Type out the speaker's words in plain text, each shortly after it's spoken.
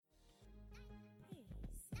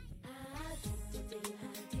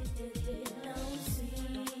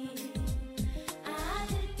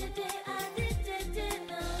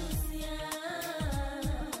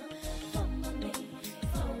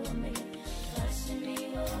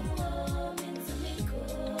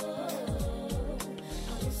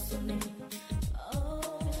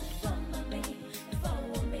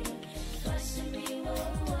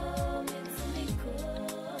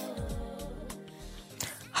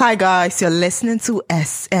Hi guys, you're listening to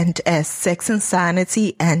S&S, Sex and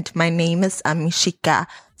Sanity, and my name is Amishika.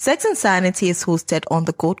 Sex and Sanity is hosted on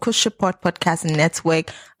the Gold Coast Support Podcast Network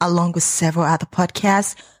along with several other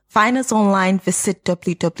podcasts. Find us online, visit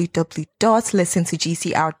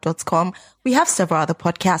www.listenTogCR.com. We have several other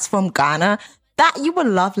podcasts from Ghana that you will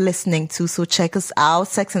love listening to, so check us out.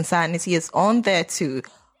 Sex and Sanity is on there too.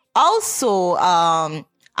 Also, I'm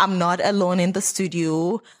not alone in the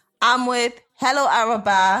studio. I'm with Hello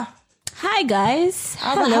Araba. Hi guys.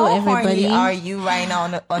 Hello everybody. How horny are you right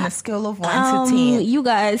now on a scale of 1 to 10? You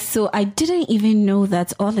guys, so I didn't even know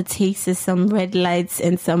that all it takes is some red lights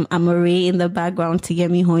and some amore in the background to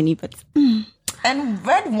get me horny, but and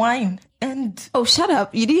red wine and oh, shut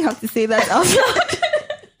up. You didn't have to say that out loud.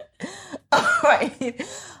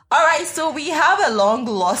 All right, so we have a long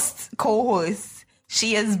lost co-host.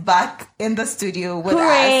 She is back in the studio with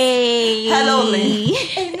Hooray. us. Hello, Lindy.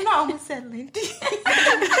 Hey, I almost said Lindy.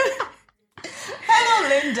 Hello,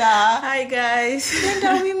 Linda. Hi, guys.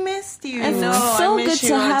 Linda, we missed you. I know. So good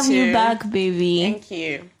to have you back, baby. Thank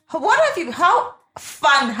you. How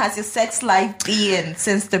fun has your sex life been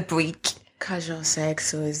since the break? Casual sex,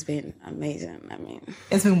 so it's been amazing.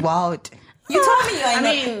 It's been wild. You told me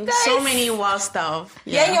so many wild stuff.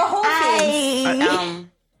 Yeah, your whole face.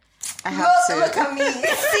 I have to. Look at me.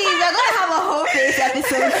 See, we're going to have a whole face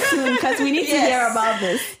episode soon because we need to hear about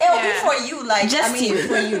this. It'll be for you,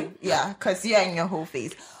 for you. Yeah, because you're in your whole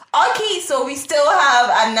face. Okay, so we still have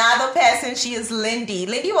another person. She is Lindy.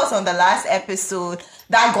 Lindy was on the last episode.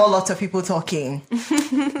 That got lots of people talking.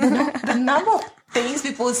 the number of things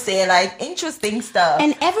people say, like interesting stuff.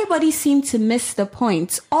 And everybody seemed to miss the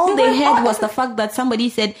point. All they heard was the fact that somebody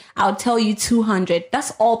said, I'll tell you 200.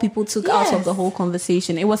 That's all people took out of the whole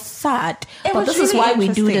conversation. It was sad. But this is why we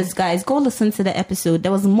do this, guys. Go listen to the episode.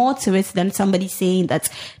 There was more to it than somebody saying that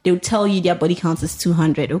they'll tell you their body count is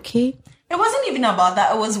 200, okay? It wasn't even about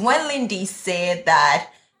that. It was when Lindy said that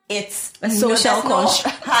it's a social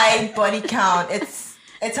high body count.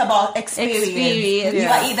 It's about experience. You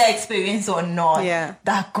are either experienced or not. Yeah.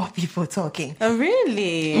 That got people talking. Oh,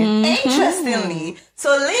 really? Mm-hmm. Interestingly.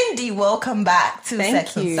 So, Lindy, welcome back to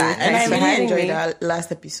Sex and Sanity. And I really enjoyed our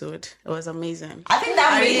last episode. It was amazing. I think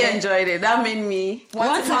that I really enjoyed it. That made me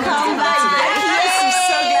want to come back. Yes, I'm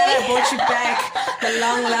so glad I brought you back. The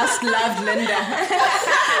long lost loved Linda.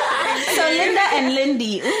 So, Linda and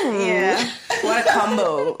Lindy. Ooh. Yeah. What a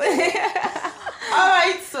combo. All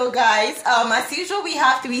right, so guys, as usual, we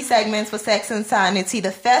have 3 segments for Sex and Sanity.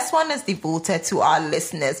 The first one is devoted to our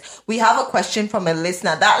listeners. We have a question from a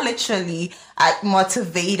listener that literally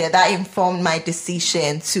motivated, that informed my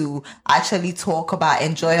decision to actually talk about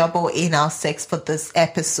enjoyable anal sex for this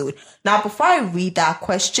episode. Now, before I read that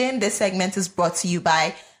question, this segment is brought to you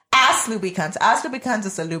by Ask Lubricant. Ask Lubricant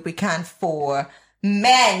is a lubricant for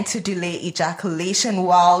men to delay ejaculation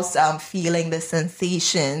whilst feeling the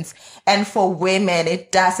sensations, and for women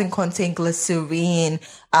it doesn't contain glycerine,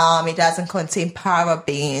 it doesn't contain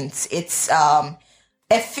parabens. It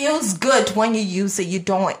feels good when you use it. You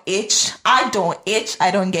don't itch. I don't itch.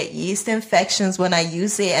 I don't get yeast infections when I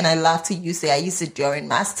use it, and I love to use it. I use it during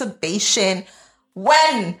masturbation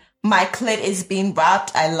when my clit is being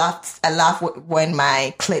wrapped. I love when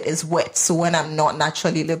my clit is wet. So when I'm not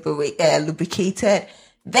naturally lubricated,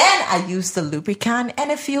 then I use the lubricant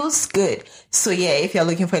and it feels good. So yeah, if you're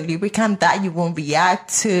looking for a lubricant that you won't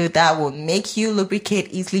react to, that will make you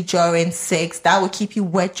lubricate easily during sex, that will keep you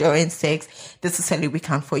wet during sex, this is a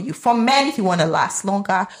lubricant for you. For men, if you want to last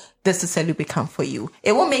longer, this is a lubricant for you.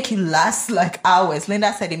 It won't make you last like hours.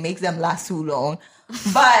 Linda said it makes them last too long.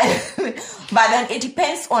 But then it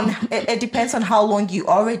depends on how long you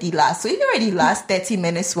already last. So if you already last 30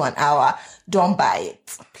 minutes to an hour, don't buy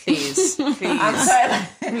it. Please. I'm sorry.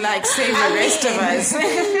 Save the rest of us.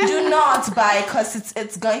 Do not buy it because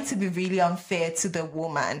it's going to be really unfair to the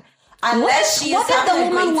woman. Unless what if the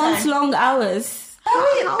woman wants long hours?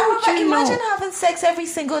 Imagine having sex every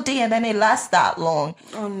single day and then it lasts that long.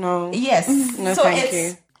 Oh no. Yes. No, so thank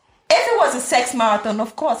you. If it was a sex marathon,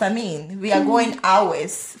 of course, we are going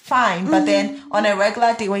hours, fine. But then on a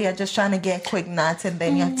regular day where you're just trying to get a quick nut and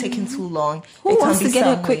then you're taking too long, who wants to get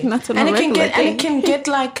a quick nut on a regular day? And it can get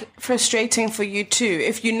frustrating for you too.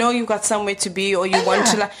 If you know you've got somewhere to be or you want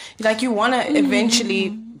to you want to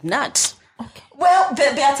eventually nut. Okay. Well,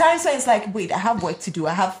 there are times where it's like, wait, I have work to do.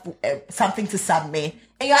 I have something to submit.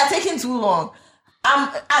 And you are taking too long.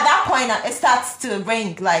 At that point, it starts to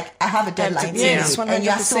ring like I have a deadline to meet, and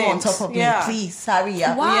you're still on top of me. Please, hurry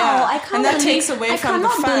up. Wow, I can't. And that takes away from the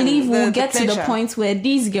fun. I cannot believe we'll get to the pleasure. point where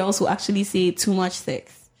these girls will actually say too much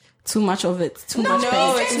sex. Too much of it. Too much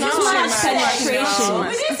penetration. penetration.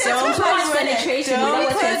 We didn't say too much penetration. You know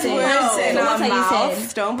what you're in our What are you mouth. saying?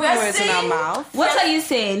 Don't put We're words in our saying- mouth. What are you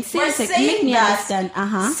saying? We're Seriously, saying make me that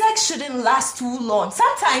understand. sex shouldn't last too long.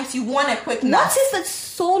 Sometimes you want a quick nut. What if it's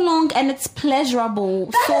so long and it's pleasurable?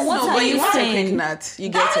 That So is what not are what you you want a Quick saying? nut. You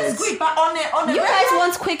get That it. is good, but on a You guys regular-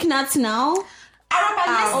 want quick nuts now?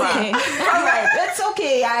 Araba, listen. Okay. All right. It's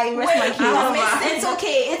okay. I rest my Wait, case. it's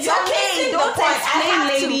okay. It's You're okay. missing Don't the point. explain,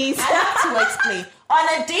 Explain, ladies. I have to explain.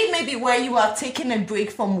 On a day maybe where you are taking a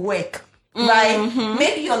break from work, right?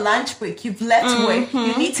 Maybe your lunch break, you've left work.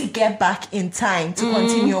 You need to get back in time to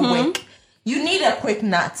continue your work. You need a quick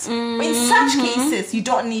nut. In such cases, you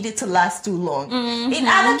don't need it to last too long. In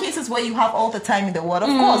other cases where you have all the time in the world, of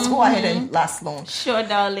course, go ahead and last long. Sure,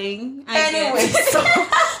 darling. Anyway, so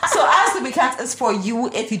as lubricant is for you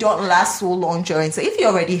if you don't last so long during. So if you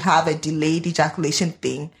already have a delayed ejaculation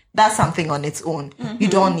thing, that's something on its own. You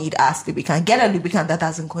don't need as lubricant. Get a lubricant that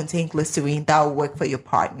doesn't contain glycerine. That will work for your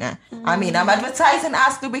partner. I mean, I'm advertising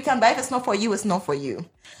as lubricant, but if it's not for you, it's not for you.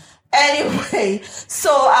 Anyway, so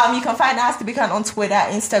you can find As Lubricant on Twitter,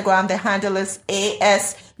 Instagram. The handle is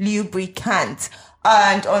AS Lubricant.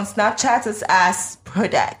 And on Snapchat it's As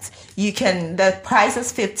Product. The price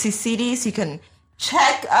is 50 CDs. You can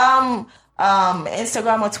check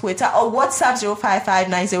Instagram or Twitter or WhatsApp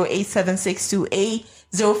 055-908-7628,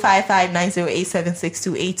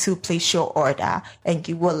 055-908-7628 to place your order and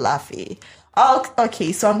you will love it.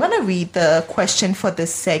 Okay, so I'm going to read the question for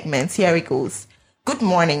this segment. Here it goes. Good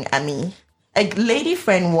morning, Ami. A lady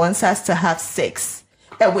friend wants us to have sex.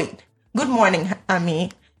 Good morning,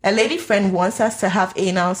 Ami. A lady friend wants us to have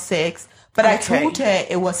anal sex, but I told her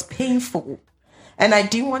it was painful, and I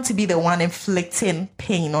didn't want to be the one inflicting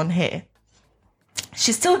pain on her.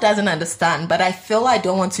 She still doesn't understand, but I feel I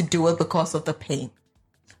don't want to do it because of the pain.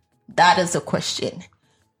 That is the question.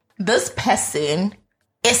 This person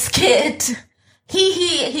is scared.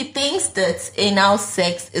 He thinks that anal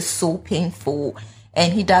sex is so painful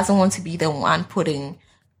and he doesn't want to be the one putting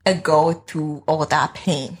a girl through all that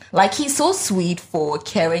pain. Like, he's so sweet for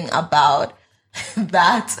caring about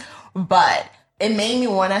that, but it made me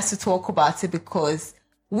want us to talk about it because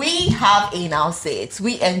we have anal sex.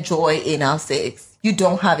 We enjoy anal sex. You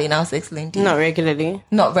don't have anal sex, Lindy? Not regularly.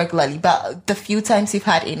 Not regularly, but the few times you've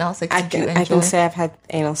had anal sex, I did you can enjoy? say I've had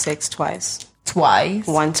anal sex twice. Twice.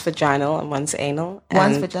 Once vaginal and once anal.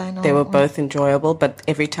 Once And vaginal, they were both enjoyable, but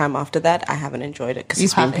every time after that, I haven't enjoyed it because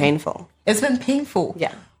it's been haven't? painful. It's been painful.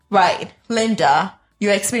 Yeah. Right. Linda,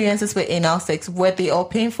 your experiences with anal sex, were they all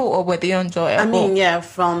painful or were they enjoyable? I mean, yeah,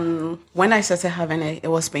 from when I started having it, it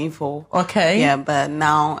was painful. Okay. Yeah, but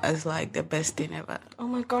now it's like the best thing ever. Oh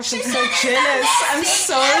my gosh, I'm so jealous. I'm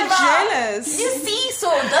so jealous. You see, so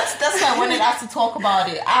that's why I wanted us to talk about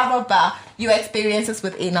it. Araba, your experiences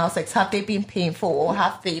with anal sex, have they been painful or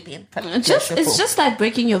have they been pleasurable? It's just like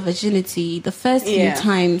breaking your virginity. The first Yeah. few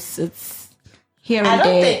times it's here I and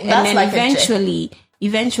don't there, think and that's then like a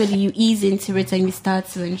eventually you ease into it and you start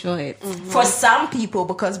to enjoy it. For some people,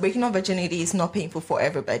 because breaking of virginity is not painful for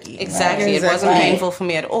everybody. Exactly. It wasn't Right. painful for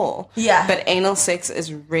me at all. Yeah. But anal sex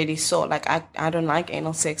is really sore. Like, I don't like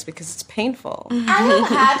anal sex because it's painful. I've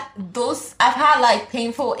had like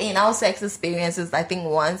painful anal sex experiences, I think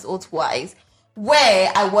once or twice,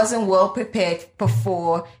 where I wasn't well prepared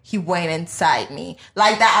before he went inside me.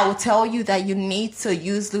 Like that, I will tell you that you need to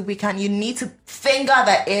use lubricant. You need to finger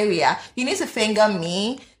the area. You need to finger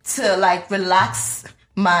me to like relax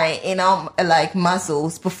my anal like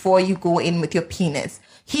muscles before you go in with your penis.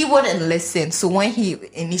 He wouldn't listen. So when he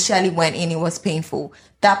initially went in, it was painful.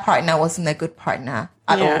 That partner wasn't a good partner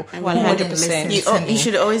at Yeah, all. 100%. Who wouldn't listen You, to me. you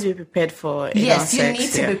should always be prepared for anal Yes, you sex.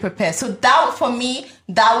 need to yeah. be prepared. So that, for me,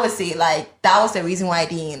 that was it. Like, that was the reason why I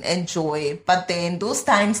didn't enjoy it. But then those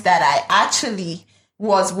times that I actually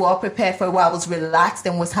was well prepared for it, where I was relaxed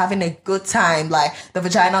and was having a good time, like the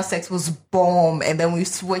vaginal sex was bomb, and then we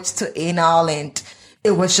switched to anal, and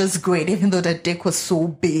it was just great. Even though the dick was so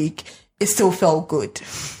big, it still felt good.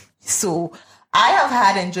 So I have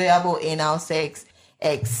had enjoyable anal sex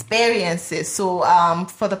experiences. So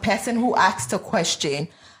for the person who asked a question,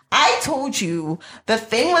 I told you the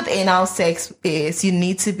thing with anal sex is you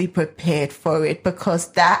need to be prepared for it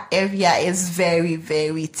because that area is very,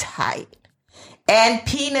 very tight. And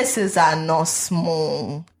penises are not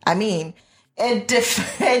small. I mean, it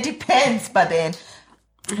depends, but then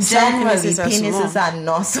generally penises are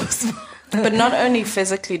not so small. But not only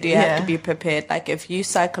physically do you Yeah. have to be prepared, like if you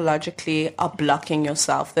psychologically are blocking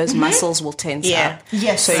yourself, those muscles will tense Yeah. up.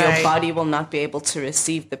 Yes. So your Right. body will not be able to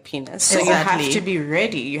receive the penis. So you Exactly. have to be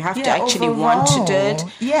ready. You have to Yeah, actually want to do it. overall.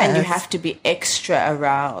 And you Yes. have to be extra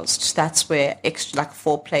aroused. That's where extra, like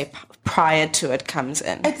foreplay prior to it comes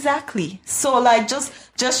in. Exactly. So like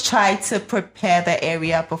just try to prepare the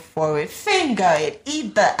area before it. Finger it.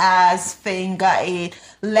 Eat the ass. Finger it.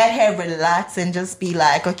 Let her relax and just be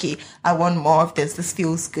like, okay, I want more of this. This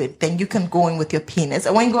feels good. Then you can go in with your penis.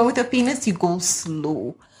 And when you go in with your penis, you go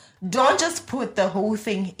slow. Don't just put the whole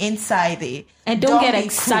thing inside there. And don't get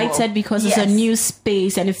excited because it's a new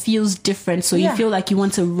space and it feels different. So you feel like you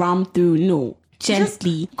want to ram through. No.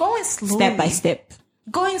 Gently. Just going slowly. Step by step.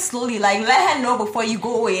 Going slowly, like let her know before you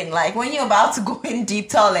go in. Like when you're about to go in deep,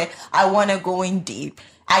 tell her, I want to go in deep.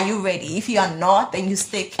 Are you ready? If you are not, then you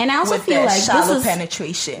stick and I also with feel the like shallow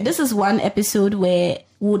penetration. This is one episode where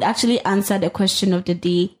we would actually answer the question of the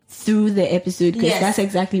day through the episode because that's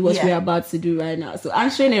exactly what we're about to do right now. So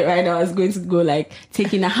answering it right now is going to go like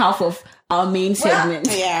taking a half of our main segment.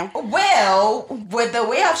 Well, with the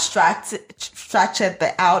way I've structured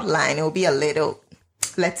the outline, it will be a little,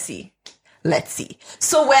 let's see.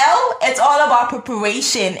 So, well, it's all about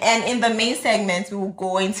preparation. And in the main segment, we will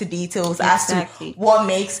go into details as to what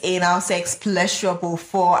makes anal sex pleasurable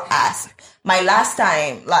for us. My last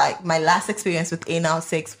experience with anal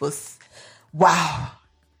sex was, wow.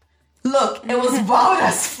 Look, it was wild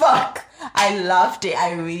as fuck. I loved it.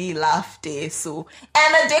 I really loved it. So,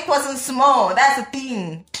 and the dick wasn't small. That's the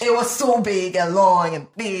thing. It was so big and long and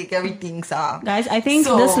big. Everything's Guys, I think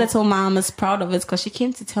this little mom is proud of it because she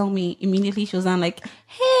came to tell me immediately. She was on like,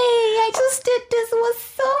 "Hey, I just did this. It was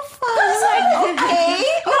so fun." I was like,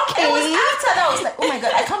 okay. It was after that. I was like, oh my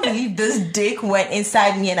God, I can't believe this dick went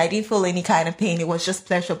inside me and I didn't feel any kind of pain. It was just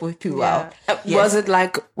pleasurable throughout.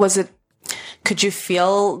 Could you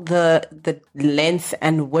feel the length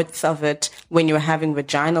and width of it when you were having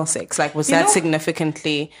vaginal sex? Like, was that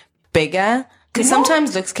significantly bigger? Because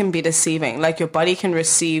sometimes looks can be deceiving. Like, your body can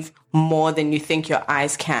receive more than you think your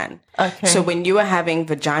eyes can. Okay. So when you were having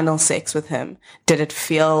vaginal sex with him, did it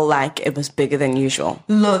feel like it was bigger than usual?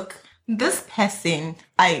 Look, this person,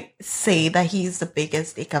 I say that he's the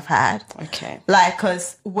biggest dick I've had. Okay. Like,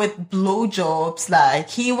 cause with blowjobs, like,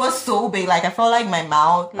 he was so big. Like, I felt like my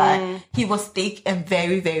mouth, like, he was thick and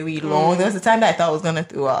very, very long. There was a time that I thought I was gonna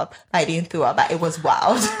throw up. I didn't throw up, but it was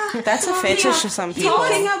wild. That's a fetish for some people. He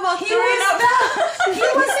was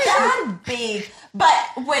that big. But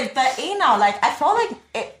with the anal, like, I felt like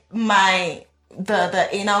the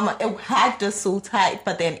anal, it had just so tight,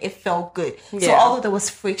 but then it felt good. So although there was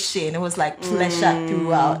friction, it was like pleasure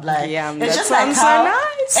throughout. Like, it's just like how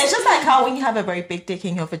nice. It's just like how when you have a very big dick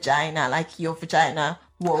in your vagina, like your vagina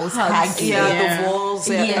walls hug you. The walls.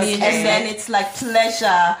 And then it's like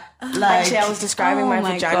pleasure. Like, actually, I was describing my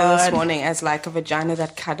vagina this morning as like a vagina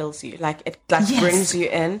that cuddles you, like it brings you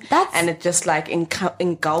in, and it just like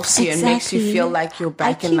engulfs you and makes you feel like you're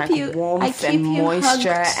back in like warmth and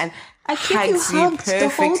moisture and hugs you perfectly. The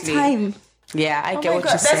whole time. Yeah, I get what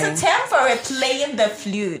you're saying. There's a term for it, playing the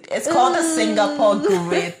flute. It's called a Singapore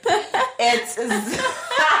grip. It's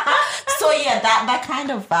so yeah, that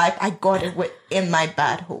kind of vibe. I got it in my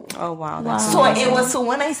bad hole. Oh wow, that's so amazing. It was. So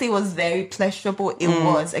when I say it was very pleasurable, it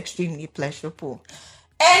was extremely pleasurable.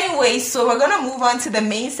 Anyway, so we're gonna move on to the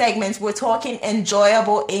main segments. We're talking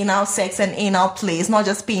enjoyable anal sex and anal plays, not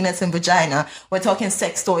just penis and vagina. We're talking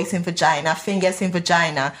sex toys in vagina, fingers in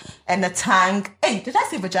vagina, and the tongue. Hey, did I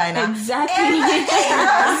say vagina? Exactly.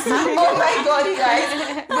 Oh my God, you guys.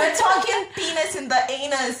 We're talking penis in the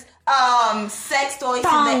anus, sex toys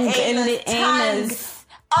tongue in the anus.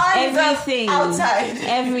 Everything. Outside.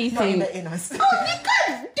 Everything. Not in the anus. Oh, you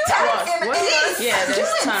can do it. Yeah,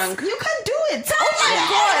 there's tongue. You can do it. Oh my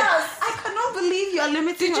God. I cannot believe you're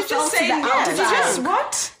limiting yourself to the Did outside. you just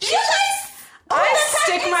what? Yes. I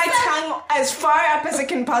stick my tongue as far up as it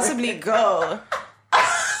can possibly go.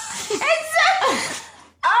 Exactly.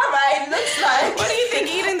 All right, looks like. What do you think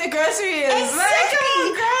eating the grocery is? Exactly. Like, come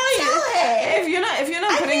on, girl. If you're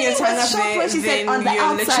not putting your tongue up there, then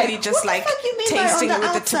you're literally just like tasting it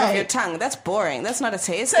with the tip of your tongue. That's boring. That's not a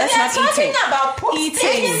taste. So that's not eating. About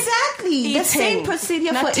Eating. Exactly. The same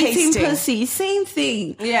procedure for eating pussy. Same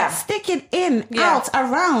thing. Yeah. Stick it in, out,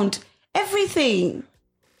 around, everything.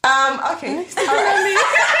 Okay.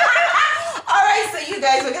 All right, so you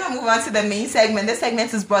guys, we're going to move on to the main segment. This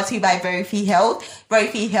segment is brought to you by Verify Health.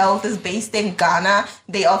 Verify Health is based in Ghana.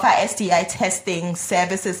 They offer STI testing,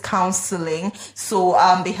 services, counseling. So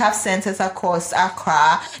they have centers across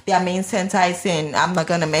Accra. Their main center is in, I'm not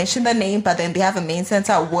going to mention the name, but then they have a main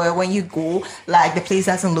center where when you go, like the place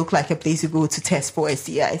doesn't look like a place you go to test for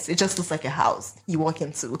STIs. It just looks like a house you walk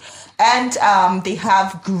into. And they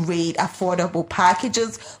have great affordable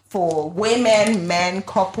packages for women, men,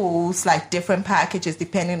 couples, like different packages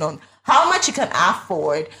depending on how much you can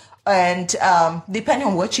afford. And depending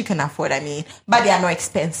on what you can afford, but they are not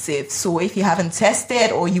expensive. So if you haven't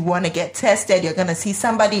tested or you want to get tested, you're going to see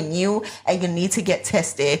somebody new and you need to get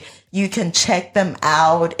tested, you can check them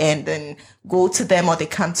out and then go to them, or they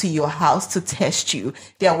come to your house to test you.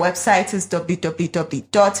 Their website is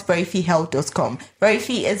www.verifiehealth.com.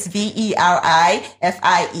 Verifie is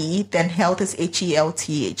VERIFIE, then health is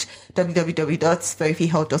HELTH.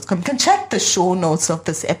 www.verifiehealth.com. You can check the show notes of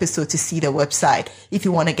this episode to see the website if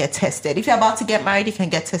you want to get tested. If you're about to get married, you can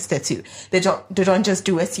get tested too. They don't just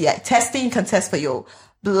do STI testing. You can test for your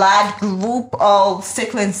blood group or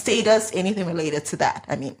sickling status, anything related to that.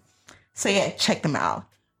 So yeah, check them out.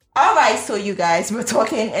 All right, so you guys, we're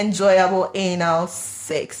talking enjoyable anal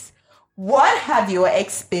sex. What have your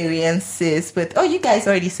experiences with? Oh, you guys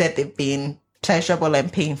already said they've been pleasurable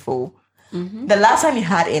and painful. Mm-hmm. The last time you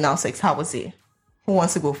had anal sex, how was it? Who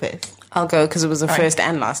wants to go first? I'll go because it was the first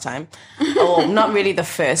and last time. Well, not really the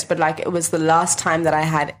first, but like it was the last time that I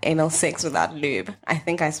had anal sex without lube. I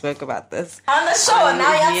think I spoke about this on the show.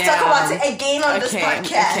 Now you have to talk about it again on this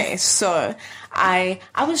podcast. Okay, so I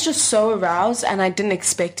was just so aroused and I didn't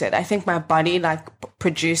expect it. I think my body like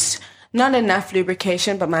produced not enough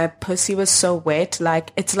lubrication, but my pussy was so wet.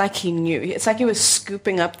 Like, it's like he knew. It's like he was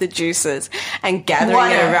scooping up the juices and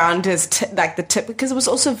gathering it around his, the tip. Because it was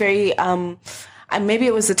also very, maybe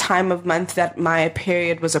it was the time of month that my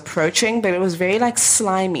period was approaching, but it was very like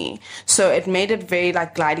slimy. So it made it very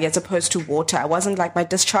like glidey as opposed to water. I wasn't like, my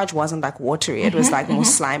discharge wasn't like watery. It was like more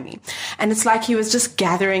slimy. And it's like he was just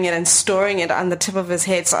gathering it and storing it on the tip of his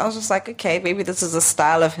head. So I was just like, okay, maybe this is a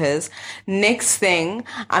style of his. Next thing,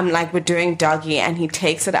 I'm like, we're doing doggy and he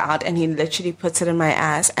takes it out and he literally puts it in my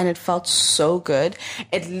ass and it felt so good.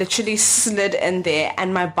 It literally slid in there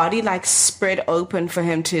and my body like spread open for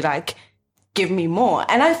him to like give me more.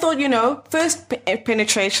 And I thought, first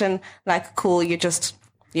penetration, like, cool, you're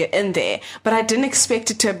in there. But I didn't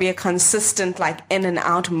expect it to be a consistent, like, in and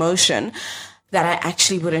out motion that I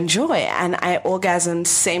actually would enjoy. And I orgasmed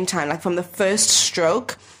same time, like from the first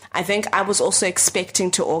stroke. I think I was also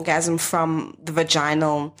expecting to orgasm from the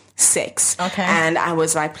vaginal sex. Okay. And I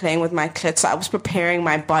was like playing with my clit. So I was preparing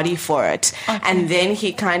my body for it. Okay. And then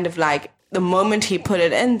he kind of like, the moment he put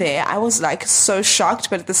it in there, I was like so shocked,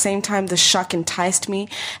 but at the same time, the shock enticed me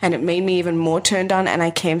and it made me even more turned on and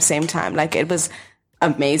I came same time. Like it was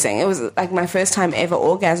amazing. It was like my first time ever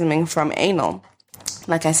orgasming from anal.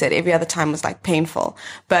 Like I said, every other time was like painful,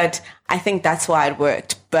 but I think that's why it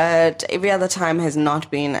worked. But every other time has not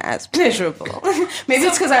been as pleasurable. Maybe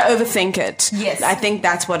it's because I overthink it. Yes. I think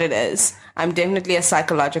that's what it is. I'm definitely a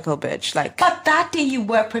psychological bitch. Like, but that day you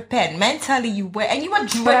were prepared. Mentally you were, and you were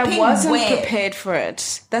dripping but I wasn't wet. prepared for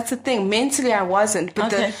it. That's the thing. Mentally I wasn't.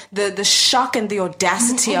 But okay. the shock and the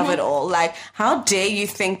audacity of it all. Like, how dare you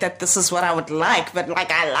think that this is what I would like? But like,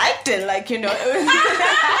 I liked it. Like, it was...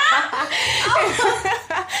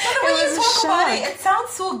 But when you talk about it, it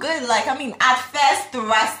sounds so good. Like, at first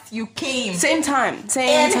thrust you came. Same time.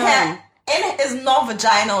 And it's not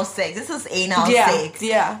vaginal sex. This is anal sex.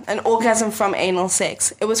 Yeah, an orgasm from anal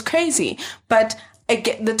sex. It was crazy. But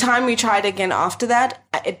again, the time we tried again after that,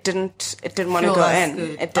 it didn't want to go in.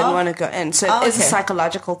 Good. It didn't want to go in. So it is a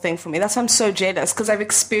psychological thing for me. That's why I'm so jealous, because I've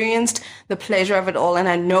experienced the pleasure of it all and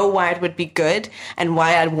I know why it would be good and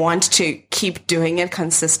why I'd want to keep doing it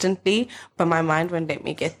consistently. But my mind wouldn't let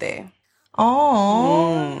me get there.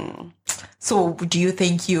 Oh. So do you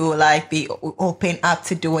think you be open up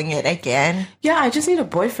to doing it again? Yeah, I just need a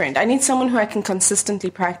boyfriend. I need someone who I can consistently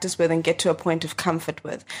practice with and get to a point of comfort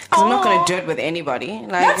with. Because I'm not going to do it with anybody. Like,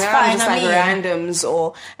 that's fine. I'm just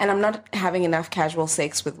randoms and I'm not having enough casual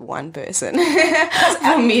sex with one person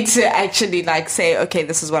for me to actually say, okay,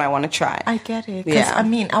 this is what I want to try. I get it. Because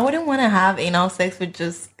I wouldn't want to have anal sex with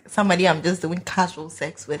just somebody I'm just doing casual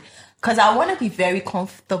sex with. Because I want to be very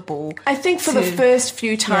comfortable. I think for the first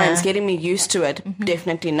few times, getting me used to it,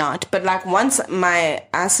 definitely not. But once my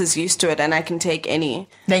ass is used to it and I can take any,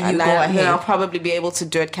 then go ahead. Then I'll probably be able to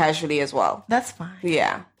do it casually as well. That's fine.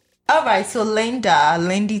 Yeah. All right. So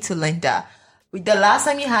Lindy to Linda, the last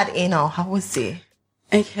time you had anal, how was it?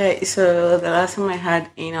 Okay. So the last time I had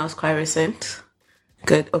anal was quite recent.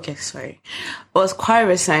 Good. Okay. Sorry. It was quite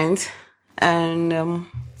recent. And,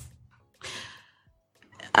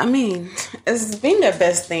 it's been the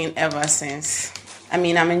best thing ever since. I'm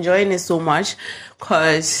enjoying it so much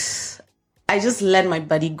because I just let my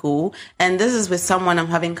body go. And this is with someone I'm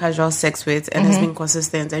having casual sex with and has been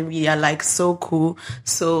consistent. And we are so cool.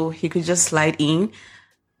 So he could just slide in.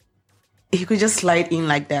 He could just slide in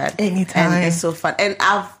like that. Anytime. And it's so fun. And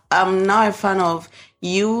I'm now a fan of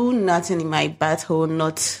you nutting in my butthole,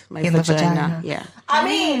 not my vagina. Yeah. I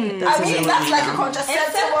mean, that's like a contraceptive.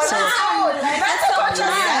 That's a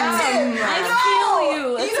contraceptive. I feel you.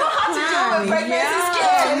 You don't have to deal with pregnancy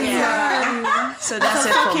scares. Yeah. So that's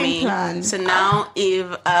it for me. Plan. So now,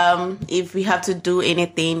 if we have to do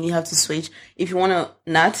anything, you have to switch. If you want to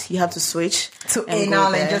nut, you have to switch to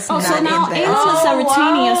anal and just nut so now in there. anal is a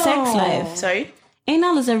routine in your sex life. Sorry.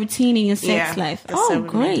 Anal is a routine in your sex Yeah, life. that's Oh, a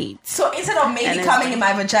routine. great. So instead of maybe And coming in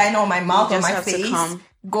my vagina or my mouth or just my have to face, come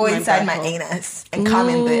go in my inside my butthole. anus and come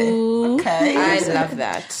in there. Okay. I love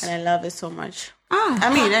that. And I love it so much. Ah. I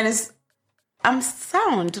mean, and I'm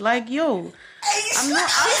sound like yo. I'm not.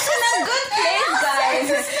 She's in a good place, guys.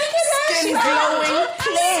 Skin glowing,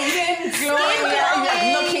 skin glowing, you're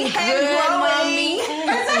looking good, mommy. Is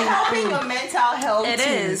it helping your mental health? It too?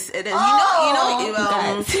 is. It is.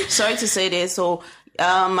 Oh, sorry to say this. So,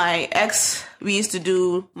 my ex, we used to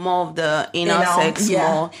do more of the anal sex.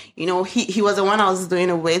 yeah. More. You know, he was the one I was doing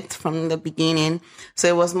it with from the beginning. So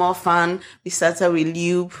it was more fun. We started with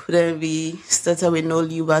lube, then we started with no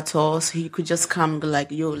lube at all. So he could just come and be like,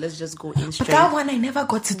 yo, let's just go in straight. But that one I never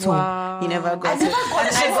got to do. You never got I never got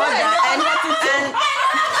to. I got that. And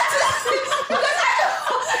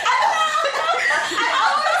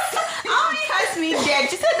Me dead.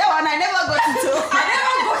 She said that one I never got to do. I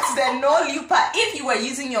never got to the no lube part. If you were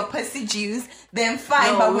using your pussy juice, then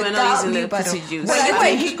fine. No, but we were without not using the lube, pussy juice. But you I were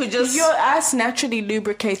mean, he could just. Your ass naturally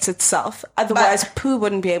lubricates itself. Otherwise, poo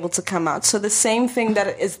wouldn't be able to come out. So the same thing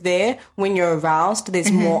that is there when you're aroused,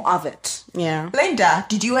 there's more of it. Yeah. Linda,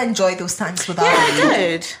 did you enjoy those times without Yeah,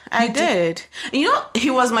 lube? I did. You know, he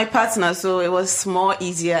was my partner, so it was more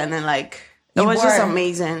easier, and then it was just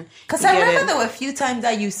amazing. Because I remember there were a few times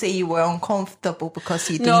that you say you were uncomfortable because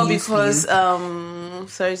you didn't use lube.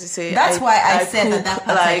 Sorry to say, That's why I said that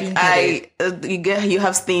part I didn't you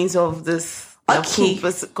have stains of this. Okay.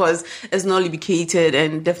 Because it's not lubricated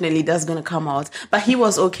and definitely that's gonna come out. But he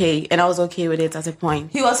was okay, and I was okay with it at a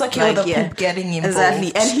point. He was okay with the poop getting involved.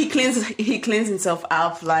 Exactly, and he cleans himself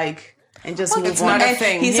up and just move it's on. not a And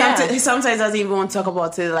thing, He yeah. sometimes doesn't even want to talk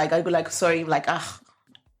about it. Like I go sorry,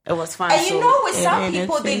 it was fine. And you so- know, with some ain't a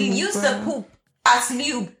people, they thing, use bro. the poop as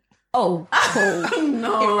lube. Oh, cool.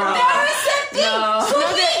 no. There is a thing.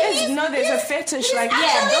 So There's a fetish like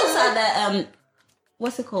Yeah, those are the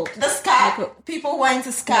what's it called? the scat. People who are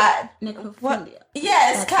into scat. Necrophilia.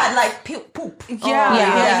 Yeah, scat, like poop.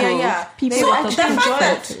 Yeah. People So with the the fact poop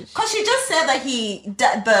that, fetish. because she just said that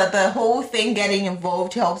the whole thing getting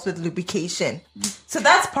involved helps with lubrication. So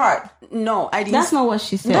that's part. No, I didn't. That's not what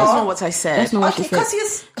she said. That's not what I said. That's not what Okay, she said.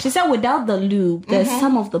 because She said without the lube, there's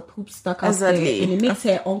some of the poop stuck out Exactly. there, and it makes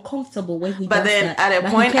her uncomfortable when he But does then that. at a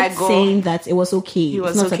But point he kept I go- saying that it was okay. He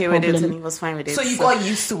was okay with it and he was fine with it. so you got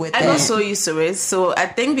used to it. I then. got so used to it. So I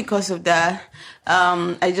think because of that,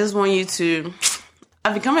 I just want you to.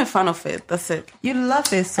 I've become a fan of it. That's it. You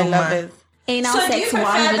love it so I love much. it. Anal So do you sex prefer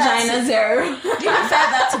 1, that vagina to- 0. Do you prefer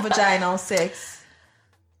that to vaginal sex?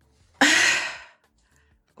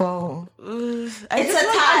 Oh, It's it's a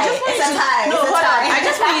tie. It's a tie. No, It's a hold on. tie. I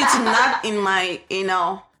just want you to not in my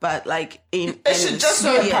anal, but It should just be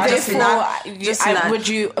a part of just it. not. Just not.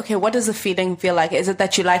 what does the feeling feel like? Is it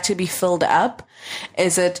that you like to be filled up?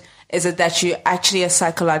 Is it that you actually are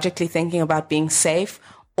psychologically thinking about being safe?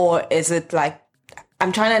 Or is it like,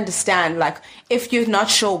 I'm trying to understand, like, if you're not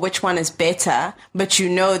sure which one is better, but you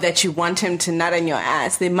know that you want him to nut on your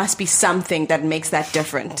ass, there must be something that makes that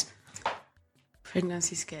different.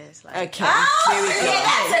 Pregnancy scares. Like, Okay, there we go.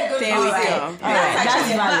 That's a good There we reason. go. That's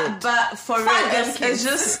actually valid. but for real, it's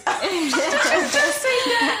just say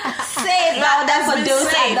it louder for those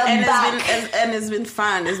at the and back. it's been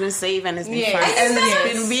fun. It's been safe and it's been Yes. fun. And Yes.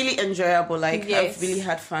 it's been really enjoyable. Like Yes. I've really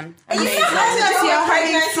had fun. You don't have to do your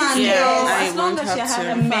pregnancy Yeah, scares. I as long won't as have you're to.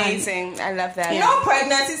 having fun. Amazing. I love that. No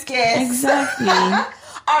pregnancy scares. Exactly.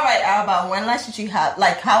 All right, Alba, when last did you have,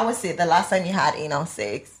 like, how was it the last time you had anal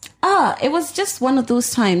sex? It was just one of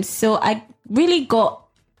those times. So I really got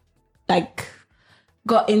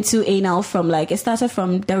into anal from it started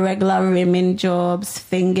from the regular rimming jobs,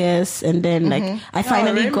 fingers, and then I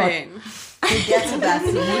finally got. We'll get to that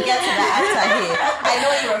soon. We'll get to that after here. I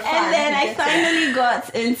know you were fun. And then I finally got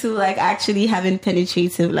into actually having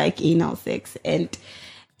penetrative anal sex, and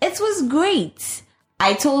it was great.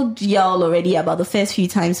 I told y'all already about the first few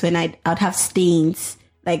times when I'd have stains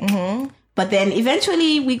But then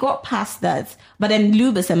eventually we got past that. But then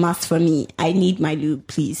lube is a must for me. I need my lube,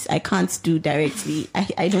 please. I can't do directly.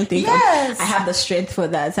 I don't think I have the strength for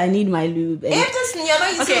that. I need my lube. And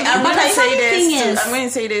Okay, I'm going to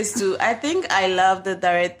say this too. I think I love the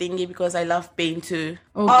direct thingy because I love pain too.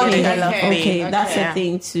 Okay, I love pain. Okay, that's a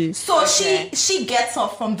thing too. So she gets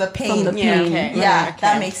off from the pain. From the pain. Yeah,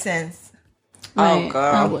 that makes sense. Right, Oh,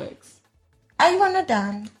 girl. that works. I wanna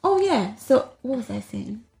done. Oh yeah. So what was I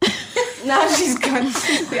saying? Now she's got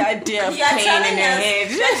the idea of pain in her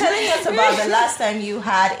head. You're telling us about the last time you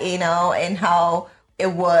had anal and how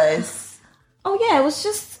it was. Oh yeah, it was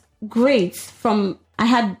just great. I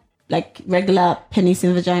had like regular penis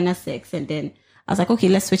and vagina sex, and then I was like, okay,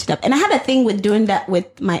 let's switch it up. And I had a thing with doing that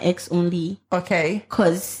with my ex only. Okay.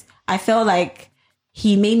 Because I felt like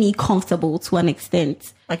he made me comfortable to an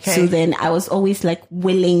extent. Okay. So then I was always like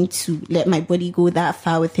willing to let my body go that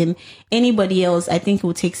far with him. Anybody else, I think it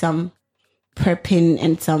would take some prepping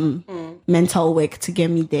and some mental work to get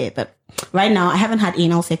me there. But right now, I haven't had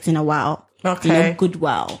anal sex in a while. Okay. In a good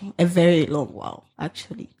while. A very long while,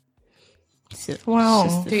 actually. So,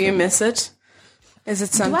 Wow. Do you miss it? Is it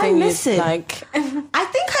something I miss you'd it? like? I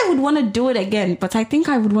think I would want to do it again, but I think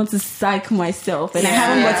I would want to psych myself. And I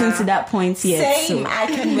haven't gotten to that point yet. Same. So. I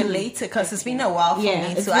can relate to because it's been a while for Yeah,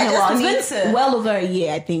 me. it's So been I a while. just need It's been to. well over a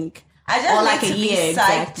year, I think. I just or need like to a be year, psyched.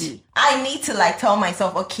 exactly. I need to like tell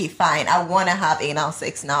myself, okay, fine, I want to have anal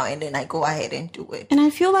sex now, and then I go ahead and do it. And I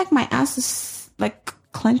feel like my ass is like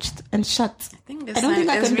clenched and shut. I don't think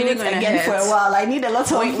I can do it again for a while. I need a lot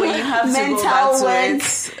of When you have to go mental back to work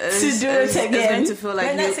it, to do it It's again. going to feel like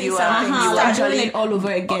When I say you something, are like actually doing it all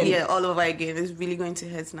over again. Yeah, all over again. It's really going to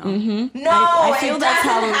hurt now. No, I feel it that's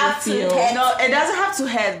how doesn't it have would to feel. hurt. No, it doesn't have to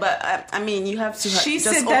hurt, but I mean, you have to. She just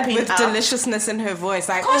said that open with up. deliciousness in her voice.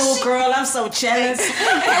 Like, oh, girl, I'm so jealous. she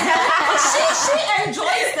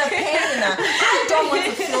enjoys the pain. I don't want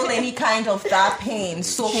to feel any kind of that pain.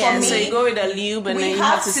 So for Yeah, me, so you go with a lube, and then we you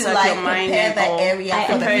have to suck like your mind prepare and the all. area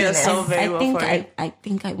for the prepare penis. yourself very well for it. I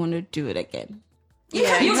think I want to do it again.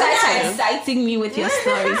 Yeah, You guys are too. exciting me with your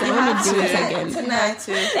stories. I want to do it again. Tonight.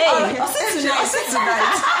 Hey,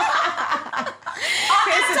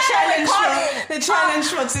 Here's the challenge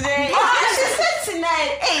for today. She said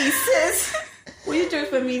tonight. Hey sis, will you do it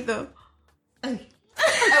for me though? and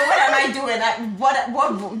what am I doing?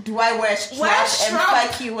 What do I wear? Strap and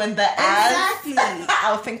fuck you in the ass? Exactly.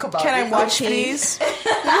 I'll think about it. Can I watch, Okay. please?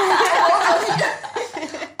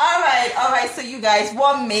 All right. So you guys,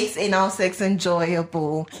 what makes anal sex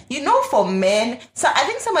enjoyable? You know, for men, so I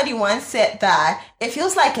think somebody once said that it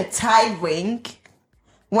feels like a tight ring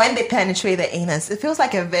when they penetrate the anus. It feels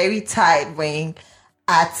like a very tight ring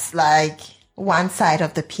at like one side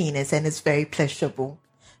of the penis, and it's very pleasurable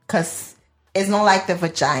because it's not like the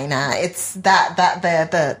vagina. It's that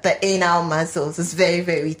the anal muscles is very,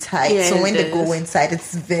 very tight. Yeah, so when it they go is. inside,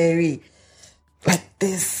 it's very like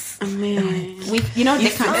this. Man. You know they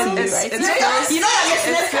can't see you, it's- right? it's- You know that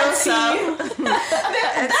listeners can't feels see you.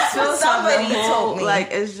 That's what Feels somebody the told whole, me. like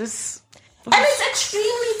it's just. And it's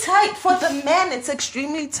extremely tight for the men. It's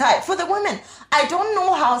extremely tight for the women. I don't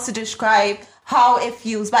know how to describe how it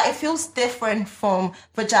feels, but it feels different from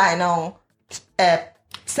vaginal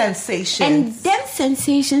sensations. And them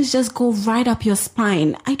sensations just go right up your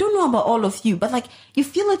spine. I don't know about all of you, but like you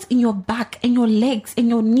feel it in your back and your legs and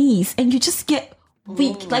your knees, and you just get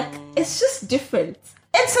weak. Like it's just different.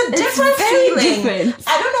 It's a different very feeling. different.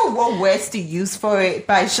 I don't know what words to use for it,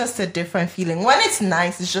 but it's just a different feeling. When it's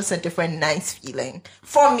nice, it's just a different nice feeling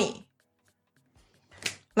for me.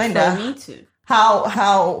 Linda, For me too.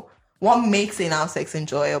 how what makes anal sex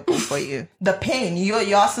enjoyable for you? The pain.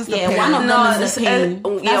 Yours is the Yeah, pain. one of No, them is the pain.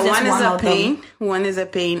 yeah, That's just one is one a of them. pain. One is a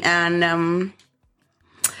pain, and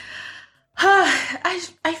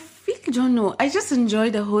I really don't know. I just enjoy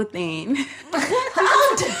the whole thing.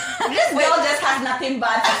 This girl just has nothing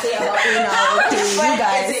bad to say about anal. Okay, you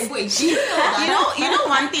guys. Wait, you You know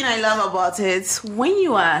one thing I love about it, when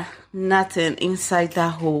you are nutting inside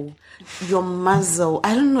that hole, your muzzle,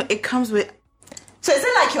 I don't know, it comes with. So is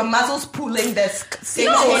it like your muscles pulling this?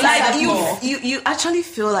 No, like you. you actually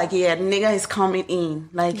feel like nigga is coming in,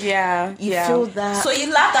 like Yeah, you yeah. feel that. So you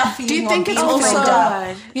love that feeling. Do you think of it's being also, filled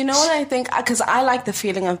up? you know what I think? Because I like the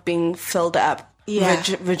feeling of being filled up. Yeah.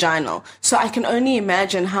 Vaginal. So I can only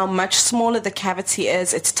imagine how much smaller the cavity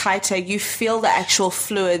is. It's tighter. You feel the actual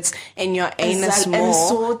fluids in your anus Exactly. And more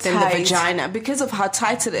so than the tight. vagina because of how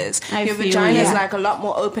tight it is. I Your feel vagina is you. like a lot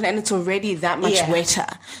more open and it's already that much Yeah. wetter.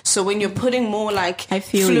 So when you're putting more like I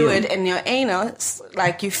feel fluid you. in your anus,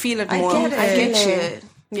 like you feel it more. get it. I get I you. get it.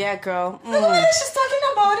 Yeah, girl. Look at this, she's talking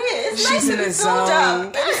about about it. It's nice She's to in be a filled zone.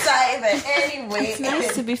 up inside. But anyway, It's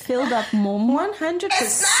nice to be filled up, Mom. 100%.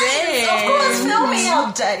 it's nice. Of course, fill me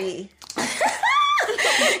up, Daddy.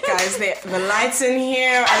 Guys, the lights in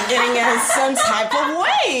here are getting in some type of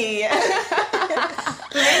way.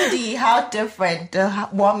 Lindy, how different?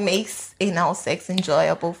 What makes anal sex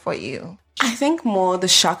enjoyable for you? I think more the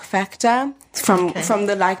shock factor from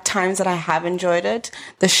the like times that I have enjoyed it,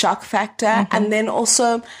 the shock factor, and then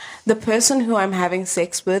also the person who I'm having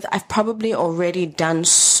sex with. I've probably already done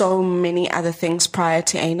so many other things prior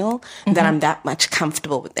to anal that I'm that much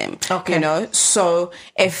comfortable with them. Okay. You know, so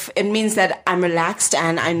if it means that I'm relaxed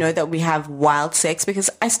and I know that we have wild sex, because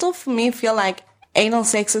I still, for me, feel like anal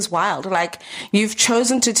sex is wild. Like, you've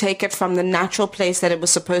chosen to take it from the natural place that it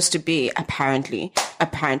was supposed to be, apparently.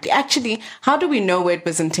 Actually, how do we know where it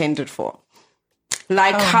was intended for?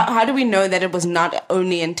 Like, how do we know that it was not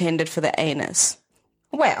only intended for the anus?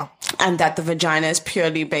 Well, And that the vagina is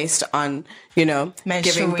purely based on, you know,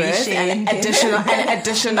 giving birth and Menstruation.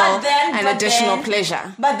 additional then-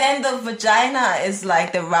 pleasure. But then the vagina is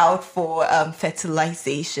like the route for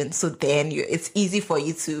fertilization. So then it's easy for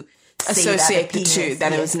you to say Associate that the two,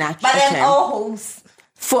 that it was natural. But then Okay. all hoes,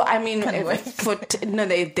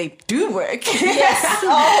 They do work. yes,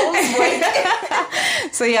 all hoes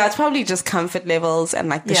work. So yeah, it's probably just comfort levels and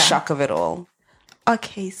like the Yeah. shock of it all.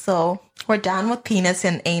 Okay, so we're done with penis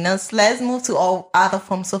and anus. Let's move to all other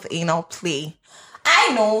forms of anal play.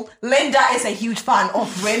 I know Linda is a huge fan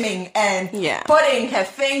of rimming and Yeah. putting her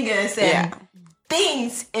fingers and Yeah.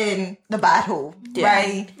 things in the butthole, Yeah.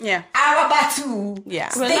 right? Yeah. Arabatu. Yeah.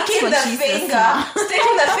 Sticking the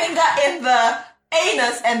finger in the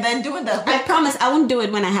anus and then doing the I promise I won't do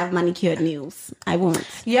it when I have manicured nails. I won't.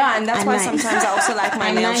 Yeah, and that's I'm why nice. sometimes I also like my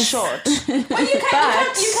I'm nails nice. short. But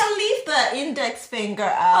you can leave the index finger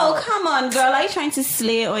Oh, out. come on, girl. Are you trying to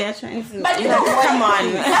slay or you're trying to... But you Like, know what? come on.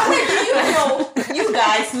 You know, you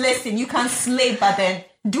guys, listen, you can slay, but then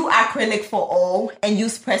do acrylic for all and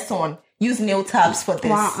use press-on. Use nail tabs for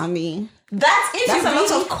this. Wow, I mean... That's if That's you a really,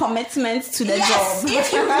 lot of commitment to the yes, job.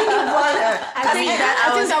 if you really want to. I think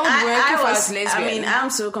that would work if I was lesbian. I mean, I'm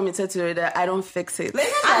so committed to it that I don't fix it. Linda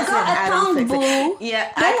I doesn't. got a I don't thumb, fix boo. it.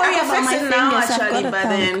 Yeah, Don't worry I can about fix my it now, fingers, I've actually, got a but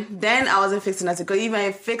thumb. then I wasn't fixing it because even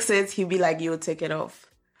if I fix it, he'd be like, "You'll take it off."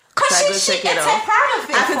 Because So I go she take gets it a off. part of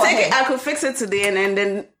it. I could for take it. him. I could fix it today, and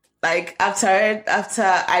then like after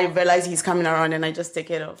I realize he's coming around, and I just take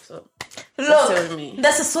it off. So Look, with me.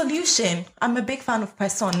 there's a solution. I'm a big fan of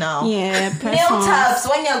press-on now. Yeah, Nail press-on. tabs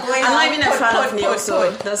when you're going I'm out, not even a fan of nails,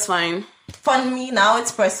 so put. that's fine. For me now,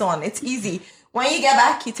 it's press-on. It's easy. When you get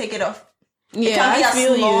back, you take it off. Yeah, can be I as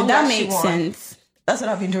feel you. long That as you makes want. sense. That's what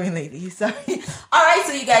I've been doing lately. Sorry. All right,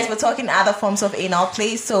 so you guys were talking other forms of anal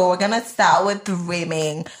play. So we're gonna start with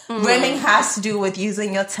rimming. Rimming has to do with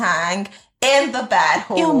using your tongue in the bad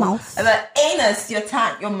hole. Your mouth. The anus, your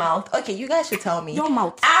tongue, your mouth. Okay, you guys should tell me. Your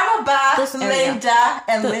mouth. Araba, This area. Linda,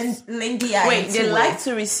 and This. Lindy are Wait, into they it. like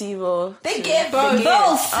to receive or They give Both.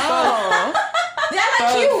 Oh, They're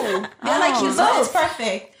like you. They're like you. So both. it's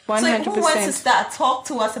perfect. So 100%. who wants to start? Talk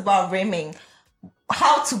to us about rimming.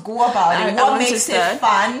 How to go about it. I What want to makes it start.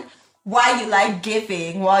 fun? Why you like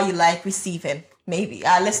giving? Why you like receiving? Maybe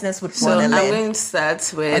our listeners would so want I'm to learn. going to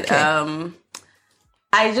start with Okay.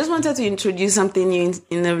 I just wanted to introduce something new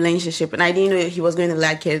in the relationship, and I didn't know he was going to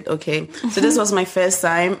like it. Okay, so this was my first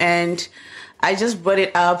time, and I just brought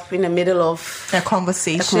it up in the middle of A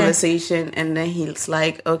conversation. conversation, and then he's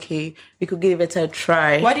like, "Okay, we could give it a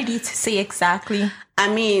try." What did he say exactly?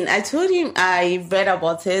 I mean, I told him I read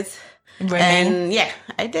about it, Rimming. and yeah,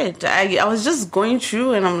 I did. I was just going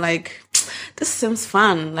through, and I'm like, "This seems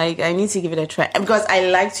fun. Like, I need to give it a try," because I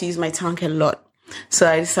like to use my tongue a lot. So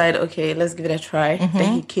I decided, okay, let's give it a try.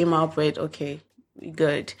 Then he came up with, okay, we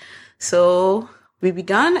good. So we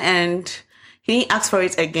began, and he didn't ask for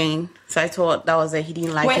it again. So I thought that was it. He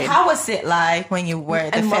didn't like Wait, it. how was it like when you were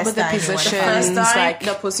the And what first were the time? you were positions? First time, like-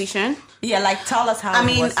 the position. Yeah, like tell us how. I it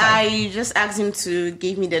mean, was like. I just asked him to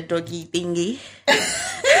give me the doggy thingy.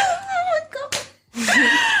 Oh my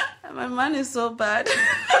god. My man is so bad.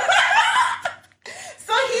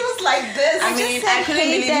 So he was like this. I mean, I couldn't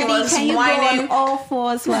Hey, believe he Daddy, was can you go whining. on all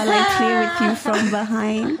fours while I play with you from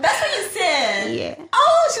behind? That's what you said. Yeah.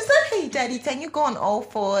 Oh, she said, "Hey, Daddy, can you go on all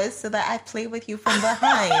fours so that I play with you from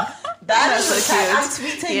behind?" That's is so like, cute. I'm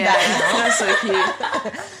tweeting Yeah, that that's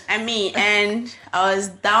so cute. I mean, and I was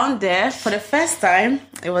down there for the first time.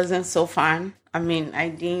 It wasn't so fun. I mean, I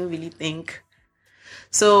didn't really think.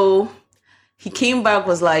 So he came back,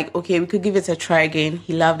 was like, okay, we could give it a try again.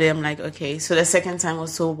 He loved it. I'm like, okay. So the second time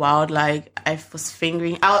was so wild. Like, I was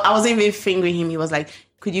fingering. I wasn't even fingering him. He was like,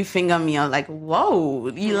 could you finger me? I was like, whoa,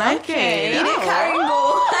 you like Okay, it? they carry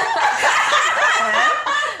go.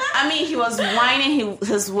 I mean, he was whining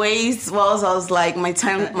his waist whilst I was like, my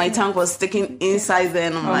tongue was sticking inside there,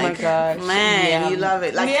 and I'm like, my gosh. man, you love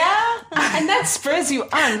it. Like, and that spurs you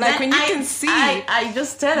on. Like when you can see. I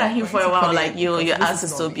just stared at him for a while, like, yo, your ass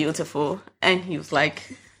is so beautiful. And he was like,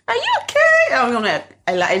 are you okay? I'm like,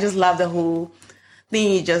 I just love the whole thing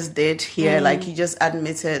he just did here. Like, he just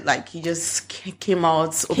admitted, like, he just came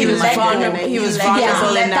out. He was vulnerable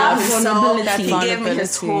enough. That he gave me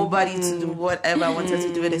his whole body to do whatever I wanted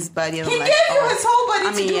to do with his body. And He I'm like, gave you his whole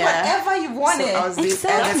body to do yeah. whatever you wanted. So I was doing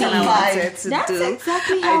Exactly. everything I wanted to That's do.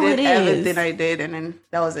 exactly how I did it is. everything I did, and then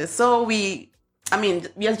that was it. So we are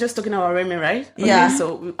just talking about Remy, right? Yeah. Okay,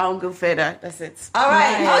 so I'll go further. That's it. All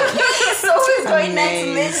right. Okay. So who's going next?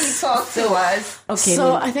 Lindsay, talk to us. Okay.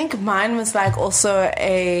 So I think mine was like also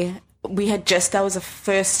that was the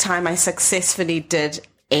first time I successfully did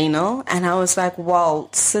anal, and I was like, well,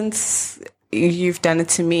 since you've done it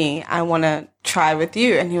to me, I want to try with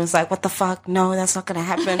you. And he was like, what the fuck? No, that's not going to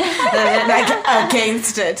happen. Like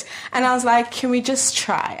against it. And I was like, can we just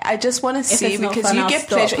try? I just want to see, it's not because fun, you I'll get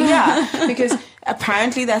stop. pleasure. Yeah, because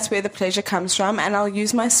apparently that's where the pleasure comes from, and I'll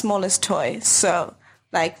use my smallest toy. So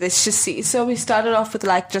like, let's just see. So we started off with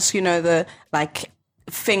like just, the like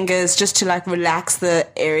fingers just to like relax the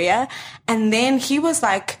area. And then he was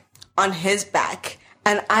like on his back,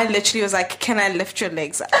 and I literally was like, can I lift your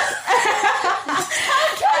legs up?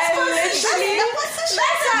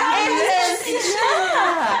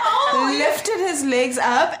 Lifted his legs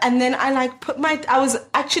up, and then I like I was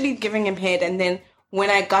actually giving him head, and then when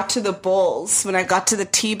I got to the balls, when I got to the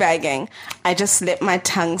teabagging, I just let my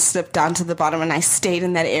tongue slip down to the bottom, and I stayed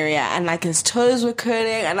in that area, and like his toes were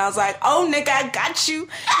curling, and I was like, oh nigga, I got you.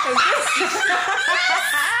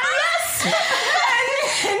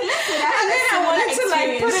 And then I wanted to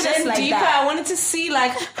like put it in deeper. I wanted to see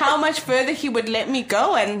like how much further he would let me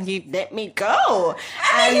go, and he let me go.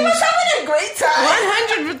 And he was having a great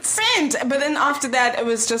time. 100%. But then after that, it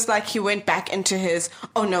was just like he went back into his,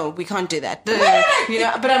 oh no, we can't do that. But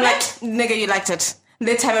I'm like, nigga, you liked it.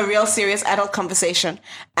 Let's have a real serious adult conversation.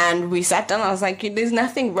 And we sat down. I was like, there's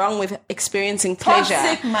nothing wrong with experiencing pleasure.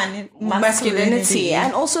 Toxic masculinity.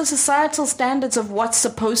 And also societal standards of what's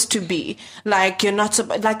supposed to be. Like, you're not,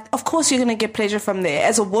 of course you're going to get pleasure from there.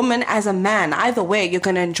 As a woman, as a man, either way, you're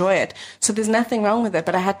going to enjoy it. So there's nothing wrong with it.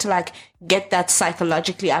 But I had to like get that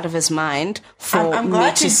psychologically out of his mind for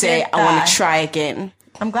me to say, I want to try again.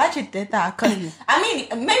 I'm glad you did that, because I mean,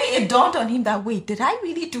 maybe it dawned on him that, wait, did I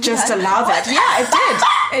really do just that? allow that?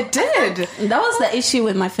 Yeah, it did. That was the issue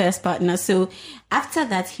with my first partner. So after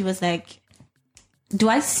that, he was like, do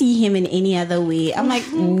I see him in any other way? I'm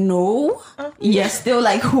like, no. You're still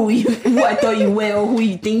like who I thought you were, or who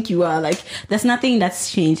you think you are. Like, there's nothing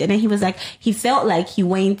that's changed. And then he was like, he felt like he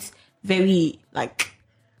went very like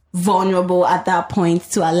vulnerable at that point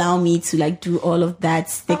to allow me to like do all of that,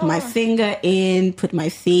 stick my finger in, put my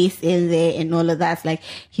face in there, and all of that. Like,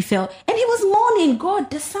 he felt, and he was moaning, God,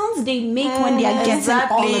 the sounds they make when they are getting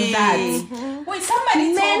all of that. Wait,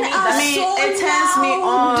 somebody told me it turns me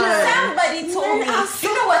on. Somebody told me.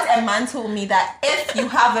 You know what a man told me? That if you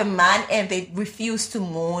have a man and they refuse to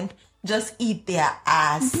moan, just eat their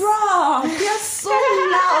ass. Bro, they're so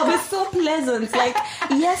loud. It's so pleasant. Like,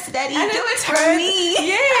 yes, daddy, And do it it for turns- me.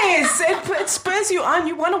 Yes, it spurs you on.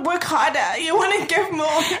 You want to work harder. You want to give more.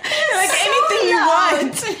 Like anything you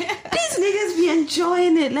want. These niggas be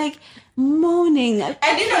enjoying it, like moaning. And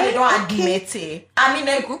they don't admit it. I mean,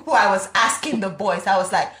 a group where I was asking the boys, I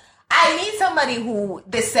was like, I need somebody who,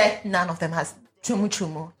 they said none of them has chumu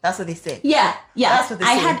chumu. That's what they said. Yeah. That's what they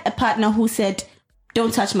I say. had a partner who said,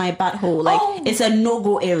 don't touch my butthole. Like, it's a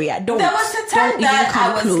no-go area. Don't. There was a time don't that even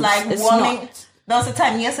come I was close. like It's warming. not. There was a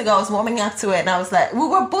time years ago I was warming up to it, and I was like, we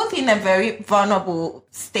were both in a very vulnerable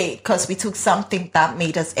state because we took something that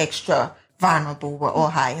made us extra vulnerable. We're all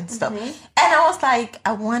high and stuff. And I was like,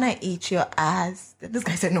 I want to eat your ass. This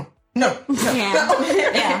guy said no.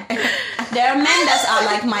 Yeah. There are men that are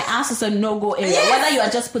like, my ass is a no-go area. Yes. Whether you are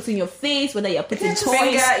just putting your face, whether you're putting toys,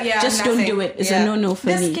 finger, just nothing. don't do it. It's Yeah. a no-no for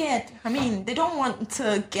They're me. scared. I mean, they don't want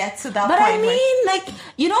to get to that But point. I mean, like,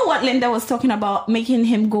 you know what Linda was talking about, making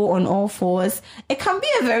him go on all fours? It can be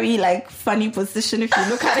a very, like, funny position if you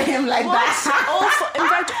look at him like that. In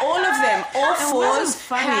fact, all of them, all fours,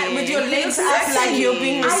 funny. with your legs up like you're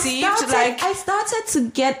being received. I started to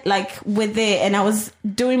get, like, with it, and I was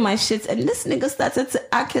doing my shit, and this nigga started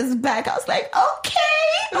to act his back. I was like,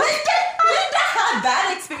 okay. Linda had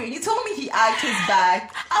that experience. You told me he acted his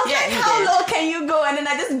back. I was like, how low can you go? And then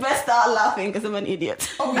I just burst out laughing because I'm an idiot.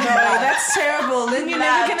 Oh, No, that's terrible. Then you're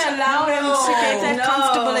never gonna allow him to get that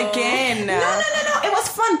comfortable again. No. It was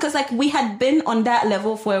fun fun because like we had been on that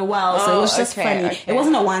level for a while, so it was just funny. Okay. It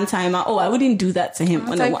wasn't a one-timer. Oh, I wouldn't do that to him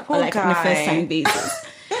on a on a first time basis.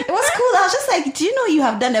 It was cool. I was just like, do you know you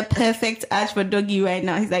have done a perfect act for doggy right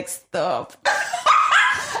now? He's like, stop.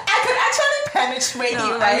 I could actually penetrate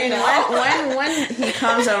you right now. When he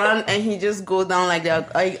comes around and he just go down like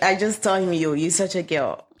that, I just tell him, yo, you're such a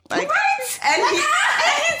girl. Like, right? And he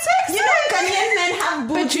takes you know, Ghanaian men have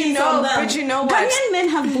booties on them. But you know what? Ghanaian men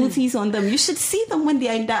have booties on them. You should see them when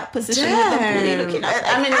they're in that position. With them really looking at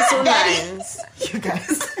I mean, it's so nice. You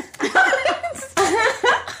guys.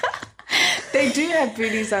 They do have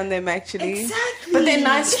booties on them, actually. Exactly. But they're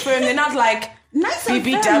nice firm. They're not like nice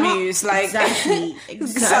BBWs. Like exactly.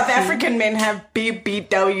 South African men have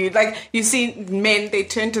BBW. Like you see men, they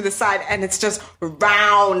turn to the side and it's just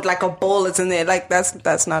round like a ball is in there. Like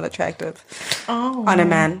that's not attractive on a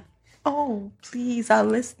man. Oh, please, our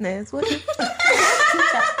listeners. What?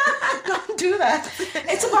 Don't do that.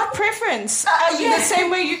 It's about preference. The same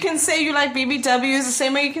way you can say you like BBWs, the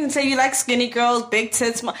same way you can say you like skinny girls, big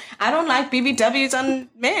tits. I don't like BBWs on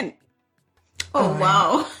men. Oh,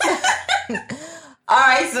 wow. All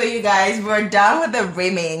right, so you guys, we're done with the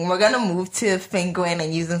rimming. We're going to move to fingering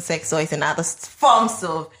and using sex toys and other forms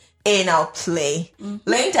of anal play.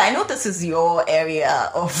 Linda, I know this is your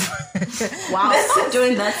area of... Wow, stop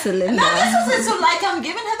doing that to Linda. No, this is it. So, like, I'm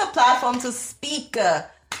giving her the platform to speak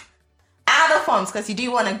other forms because you do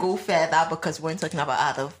want to go further because we're talking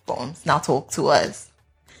about other forms. Now talk to us.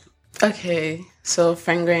 Okay, so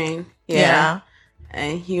fingering. Yeah.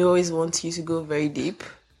 And he always wants you to go very deep.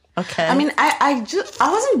 Okay. I mean, I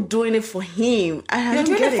wasn't doing it for him. You're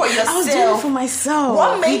doing it for yourself. I was doing it for myself.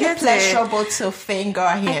 What made it pleasurable to finger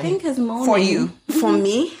him? I think his moaning. For you. For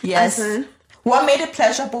me? Yes. As in, what made it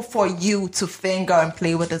pleasurable for you to finger and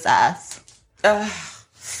play with his ass? I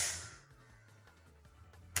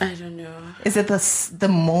don't know. Is it the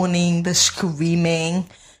moaning, the screaming,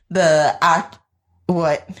 the art?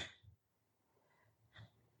 What?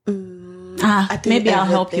 Maybe I'll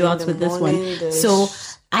help you out with this one. So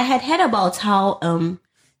I had heard about how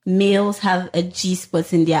males have a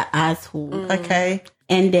G-spot in their asshole. Okay.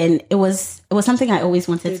 And then it was something I always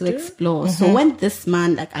wanted to explore. Mm-hmm. So when this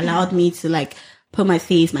man like allowed me to like put my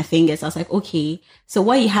fingers, I was like, okay. So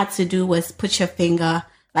what you had to do was put your finger,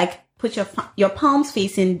 like put your palms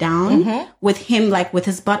facing down with him, like with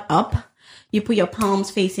his butt up. You put your palms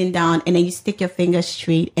facing down and then you stick your finger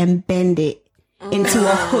straight and bend it into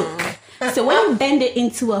a hook. So when you bend it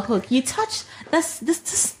into a hook, you touch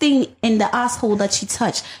this thing in the asshole that you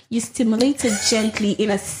touch. You stimulate it gently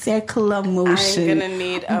in a circular motion. I'm gonna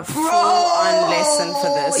need a full-on lesson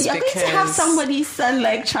for this. You're going to have somebody's son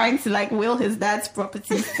like trying to like will his dad's property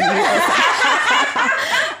to you.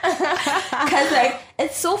 Because like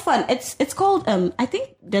it's so fun. It's called I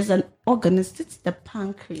think there's an organ. It's the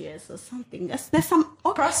pancreas or something. There's some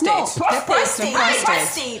prostate. No, prostate.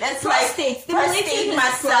 It's like prostate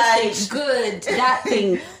massage. Good. That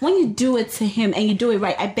thing. When you do it to him and you do it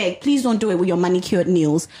right, I beg, please don't do it with your manicured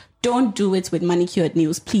nails. Don't do it with manicured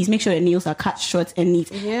nails. Please make sure your nails are cut short and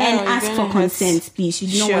neat. Yeah, and ask for consent, please.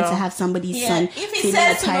 You don't want to have somebody's son if he feeling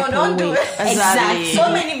says a type no, don't of do way. it. Exactly.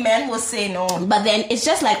 So many men will say no. But then it's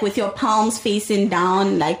just like with your palms facing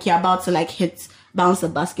down, like you're about to like bounce a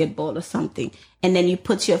basketball or something. And then you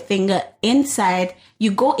put your finger inside, you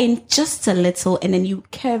go in just a little and then you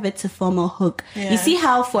curve it to form a hook. Yeah. You see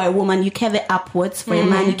how for a woman you curve it upwards, for a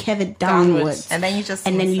man you curve it downwards. And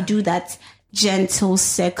then you do that gentle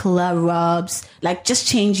circular rubs. Like just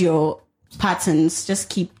change your patterns. Just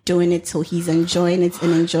keep doing it till he's enjoying it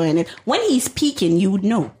and enjoying it. When he's peaking, you would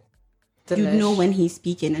know. You know when he's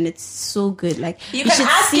speaking, and it's so good. Like you should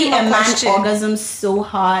see a man orgasm so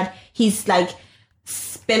hard. He's like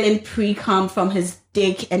spilling pre-cum from his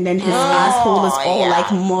dick, and then his asshole is all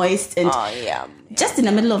like moist. And just in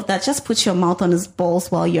the middle of that, just put your mouth on his balls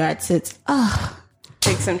while you're at it.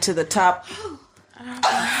 Takes him to the top.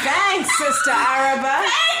 Thanks, Sister Araba.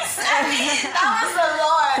 Thanks. That was a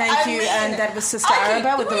lot. Thank you. And that was Sister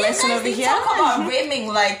Araba with the lesson over here. Talk about rimming.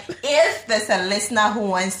 Like, if there's a listener who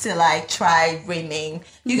wants to like try rimming,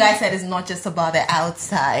 you guys said it's not just about the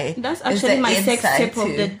outside. That's actually my sex tip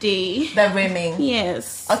of the day. The rimming.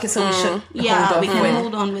 Yes. Okay, so we should we can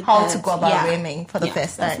hold on with how that. to go about rimming for the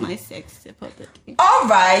first time. That's my sex tip of the day. All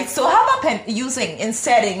right. So how about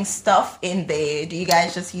inserting stuff in there? Do you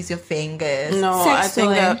guys just use your fingers? No, sex I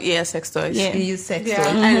think toy. Sex toys. Yeah. You use sex toys.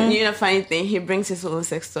 And you know, funny thing, he brings his own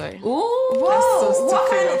sex toy. Ooh, so what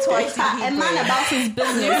kind of toys? A man about his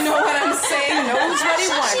business. You know what I'm saying? Knows what he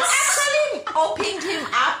wants. opened him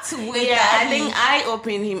up to it. Yeah, that I think I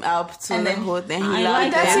opened him up to And the then whole thing. I He like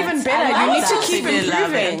loved That's it. even better. I You need like to that. keep He did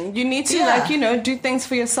love it. improving. You need to, Yeah. do things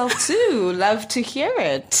for yourself too. Love to hear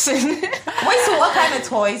it. Wait, so what kind of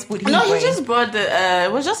toys would he No, bring? he just brought the.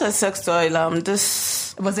 It was just a sex toy. This.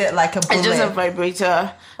 Was it like a It's bullet? just a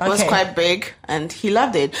vibrator. It was Okay. quite big, and he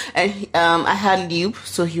loved it. And I had lube,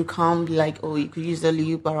 so he can't be like, "Oh, you could use the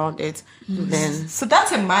lube around it." Then So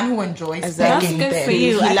that's a man who enjoys Exactly. pegging That's good then. for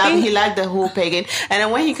you. he liked the whole pegging. And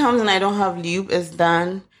then when he comes and I don't have lube, it's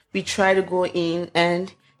done. We try to go in,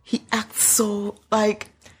 and he acts so like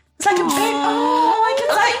It's like a big. I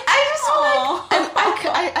just feel like, and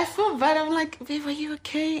I feel bad. I'm like, babe, are you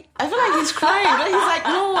okay? I feel like he's crying, but he's like,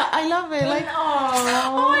 no, I love it. Like,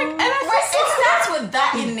 And it starts with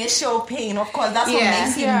that initial pain, of course. That's what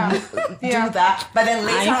Yeah. makes him do that. But then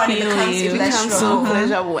later I on, it feel becomes you. it becomes so pleasurable.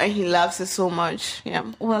 pleasurable, and he loves it so much. Yeah.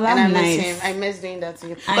 Well, and I that's miss nice. him. I miss doing that to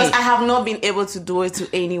him because I have not been able to do it to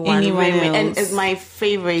anyone. Anyone Raymond, and else. it's my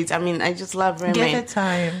favorite. I mean, I just love Raymond. Give it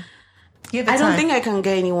time. Give it I don't time. think I can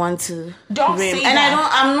get anyone to Don't rim. say And that.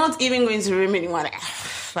 I'm not even going to rim anyone.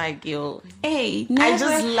 Like, yo. Hey, never,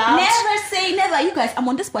 just laughed. never say never. You guys, I'm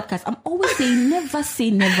on this podcast. I'm always saying never say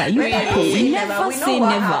never. You Really? people, Say never We know say what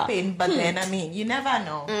never. happened, but then, I mean, you never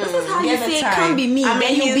know. This is how Give you it say it time. can't be me. I mean,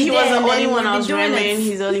 then you'll be he was there the and then only one you'll I be was doing rimming. it.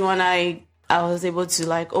 He's the only one I was able to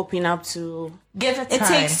like open up to. Give it It time.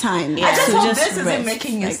 takes time. I just So hope just this isn't rest.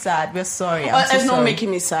 making you Like, sad. We're sorry. But I'm so it's not sorry. making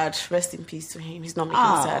me sad. Rest in peace to him. He's not making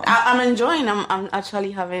Oh. me sad. I'm enjoying. I'm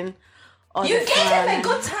actually having. All You the gave fun. him a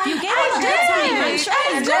good time. You gave him a good time. I'm sure I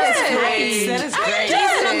he's did. great. That is great. He's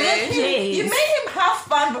in a good place. You made him have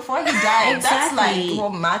fun before he died. That's Exactly. like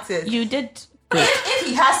what matters. You did. If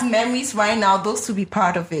he has memories right now, those will be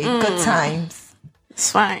part of it. Good times.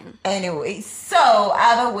 It's fine. Anyway, so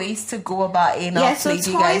other ways to go about anal Yeah, so play, toys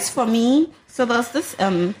you guys. for me. So there's this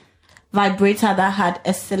vibrator that had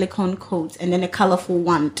a silicone coat and then a colorful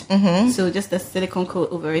wand. Mm-hmm. So just a silicone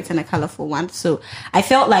coat over it and a colorful wand. So I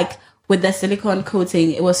felt like with the silicone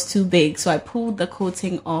coating, it was too big. So I pulled the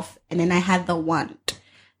coating off and then I had the wand.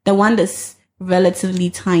 The wand is relatively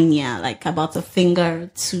tinier, like about a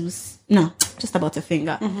finger to, no, just about a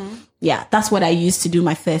finger. Mm-hmm. Yeah, that's what I used to do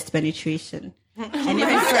my first penetration. And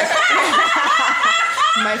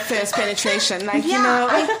My first penetration. Like, yeah,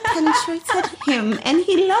 I penetrated him and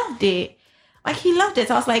he loved it. Like, he loved it.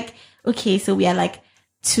 So I was like, okay, so we are like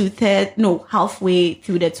halfway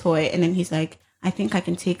through the toy. And then he's like, I think I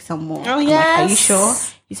can take some more. Oh, I'm like, are you yes. sure?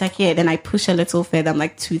 He's like, yeah. Then I push a little further. I'm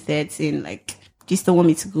like 2/3 in. Like, do you still want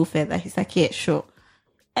me to go further? He's like, yeah, sure.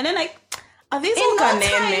 And then like, are these In all no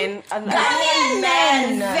Ghanaian time. men? Ghanaian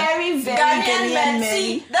men. very, very Ghanaian men. men.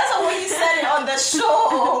 See, that's what when you said it on the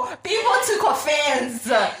show. People took offense.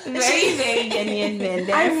 Very, very Ghanaian men.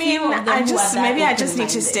 There are I a mean, few of them I who just are that maybe I just need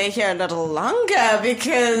to open-minded. stay here a little longer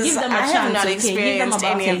because Give them a I chance, have not okay? Give them experienced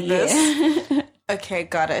about any a of year. this. Okay,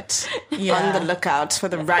 got it. Yeah. On the lookout for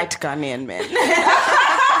the right Ghanaian men. All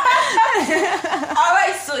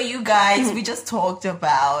right, so you guys, we just talked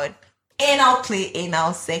about anal play,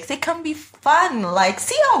 anal sex. It can be fun. Like,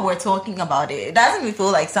 see how we're talking about it. It doesn't even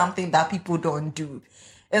feel like something that people don't do.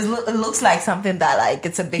 It looks like something that, like,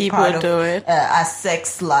 it's a big People part of do it. our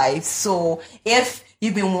sex life. So if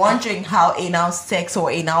you've been wondering how anal sex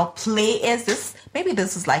or anal play is, maybe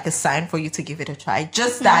this is like a sign for you to give it a try.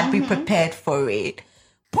 Just that, be prepared for it.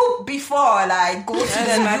 Poop before, like, go to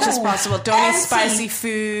the As much as loo. possible. Don't eat Empty. spicy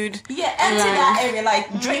food. Yeah, empty that area.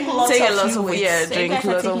 Like, drink lots Take of a lot of fluids. yeah, So you drink guys are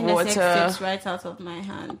lots of taking the sex water. tips right out of my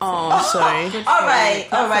hand. Oh, sorry. All right,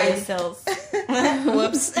 all right.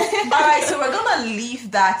 Whoops. All right, so we're gonna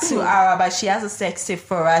leave that to Araba. She has a sex tip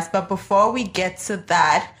for us. But before we get to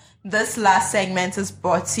that, this last segment is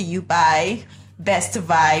brought to you by Best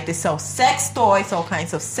Vibe. They sell sex toys, all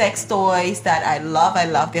kinds of sex toys that I love. I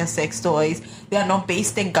love their sex toys. They are not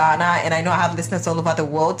based in Ghana, and I know I have listeners all over the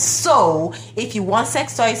world. So if you want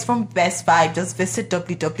sex toys from Best Vibe, just visit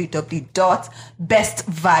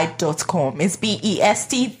www.bestvibe.com. It's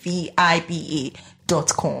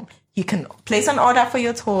BESTVIBE.com. You can place an order for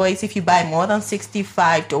your toys. If you buy more than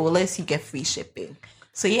 $65, you get free shipping.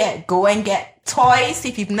 So yeah, go and get toys.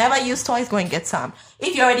 If you've never used toys, go and get some.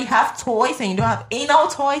 If you already have toys and you don't have anal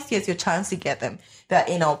toys, here's your chance to get them. There are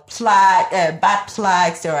anal butt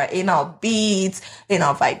plugs, there are anal beads,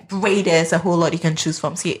 anal vibrators, a whole lot you can choose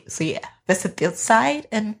from. So yeah, visit their site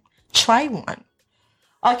and try one.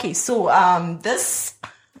 Okay, so this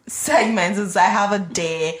segment is I have a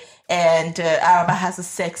dare, and Araba has a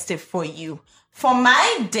sex tip for you. For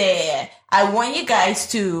my dare, I want you guys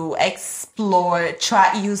to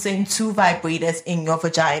try using 2 vibrators in your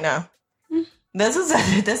vagina. This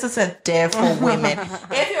is a dare for women.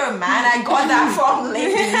 If you're a man, I got that from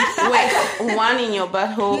Lady. Wait, one in your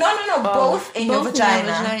butthole? No, both in your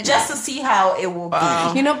vagina. Just to see how it will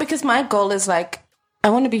be. You know, because my goal is like, I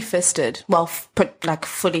want to be fisted. Well, like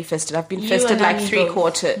fully fisted. I've been fisted like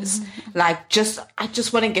 3/4. Like I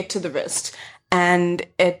just want to get to the wrist. And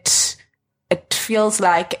it feels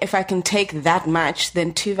like if I can take that much,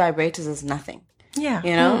 then 2 vibrators is nothing. Yeah.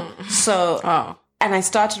 You know? So, and I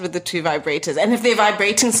started with the 2 vibrators. And if they're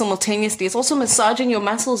vibrating simultaneously, it's also massaging your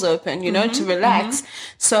muscles open, you know, to relax.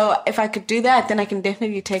 So if I could do that, then I can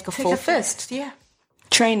definitely take a full fist. Yeah.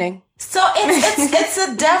 Training. So it's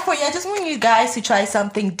a dare for you. I just want you guys to try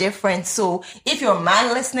something different. So if you're a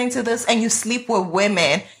man listening to this and you sleep with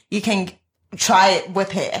women, you can try it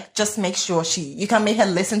with her. Just make sure you can make her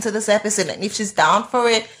listen to this episode. And if she's down for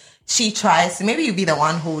it, she tries. Maybe you'll be the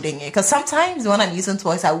one holding it. Because sometimes when I'm using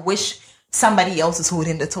toys, I wish somebody else is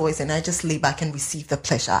holding the toys and I just lay back and receive the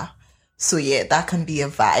pleasure. So yeah, that can be a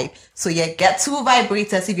vibe. So yeah, get 2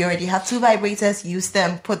 vibrators. If you already have 2 vibrators, use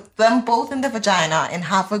them. Put them both in the vagina and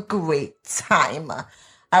have a great time.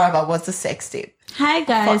 Araba, what's the sex tip? Hi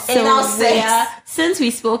guys. For anal sex. Since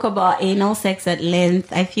we spoke about anal sex at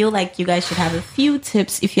length, I feel like you guys should have a few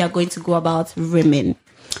tips if you are going to go about rimming.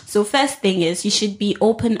 So first thing is you should be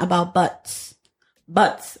open about butts.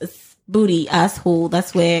 Butts, booty, asshole.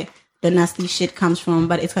 That's where the nasty shit comes from.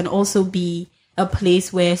 But it can also be a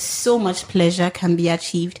place where so much pleasure can be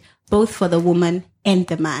achieved, both for the woman and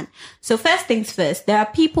the man. So first things first, there are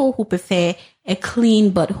people who prefer a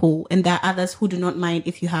clean butthole, and there are others who do not mind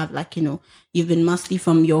if you have, like, you know, you've been musty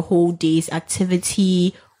from your whole day's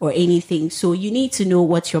activity or anything. So you need to know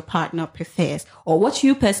what your partner prefers or what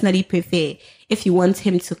you personally prefer. If you want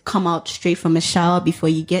him to come out straight from a shower before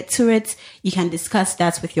you get to it, you can discuss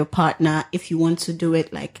that with your partner. If you want to do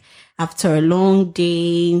it like after a long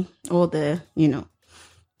day, all the, you know,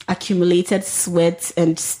 accumulated sweat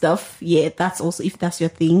and stuff, yeah, that's also, if that's your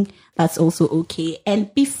thing, that's also okay.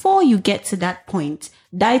 And before you get to that point,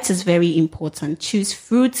 diet is very important. Choose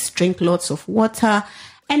fruits, drink lots of water,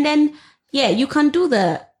 and then, yeah, you can do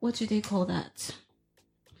what do they call that?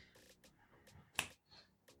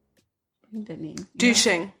 The name.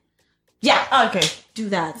 Douching. Yeah, okay. Do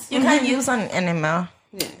that. You can use an enema.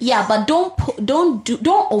 Yeah, but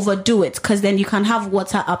don't overdo it, because then you can have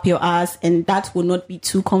water up your ass, and that will not be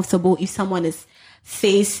too comfortable if someone's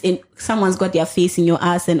got their face in your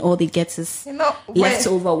ass and all they get is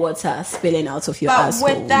leftover water spilling out of your ass.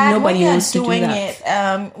 With that, nobody wants to do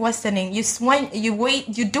that. What's the name?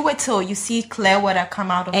 You do it till you see clear water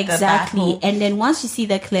come out of the bathroom. And then once you see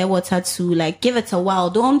the clear water too, like, give it a while.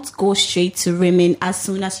 Don't go straight to rimming as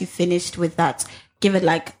soon as you finished with that. Give it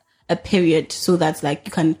like a period so that, like,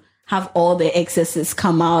 you can have all the excesses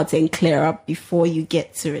come out and clear up before you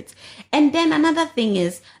get to it. And then another thing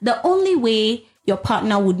is, the only way your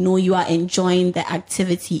partner would know you are enjoying the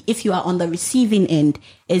activity, if you are on the receiving end,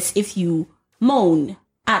 is if you moan,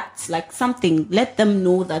 act like something. Let them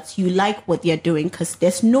know that you like what they're doing, because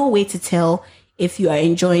there's no way to tell if you are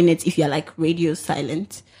enjoying it if you're like radio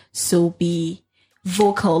silent. So be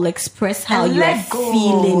vocal, express how you are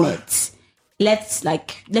feeling it.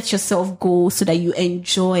 Let yourself go so that you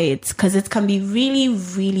enjoy it, because it can be really,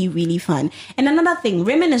 really, really fun. And another thing,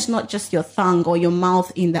 rimming is not just your tongue or your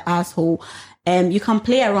mouth in the asshole. You can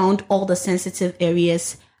play around all the sensitive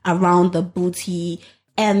areas around the booty.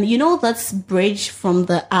 And you know that bridge from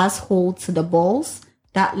the asshole to the balls?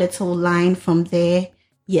 That little line from there?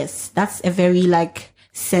 Yes, that's a very, like,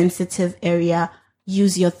 sensitive area.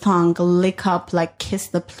 Use your tongue, lick up, like, kiss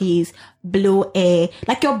the place, blow air,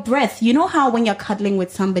 like your breath. You know how when you're cuddling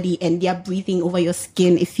with somebody and they're breathing over your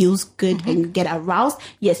skin, it feels good and you get aroused?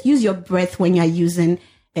 Yes, use your breath when you're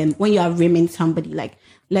when you are rimming somebody. Like,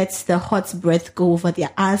 let the hot breath go over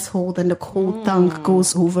their asshole, then the cold tongue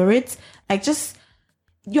goes over it. Like, just,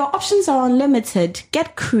 your options are unlimited.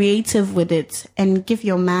 Get creative with it and give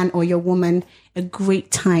your man or your woman a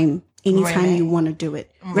great time anytime you want to do it.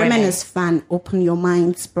 Rimming is fun. Open your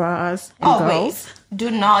minds, bras and girls. Do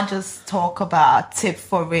not just talk about tip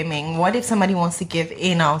for rimming. What if somebody wants to give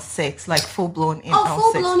anal sex, like full-blown anal sex?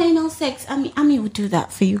 Full-blown anal sex. I mean, would do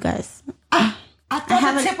that for you guys. I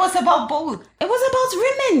thought the tip was about both. It was about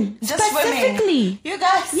rimming. Just specifically. Rimming. You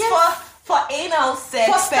guys, for anal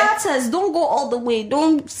sex. For starters, don't go all the way.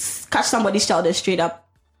 Don't catch somebody's shoulder straight up.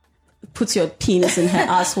 Put your penis in her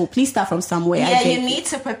asshole. Please start from somewhere. Yeah, you need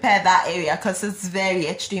to prepare that area because it's very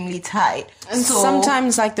extremely tight. And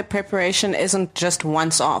sometimes, like, the preparation isn't just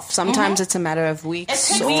once off. Sometimes it's a matter of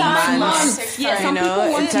weeks or months. Yeah, some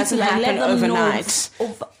people want it doesn't happen overnight.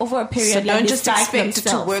 Over a period. So don't just expect it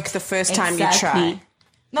to work the first time you try.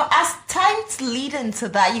 No, as times lead into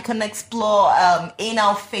that, you can explore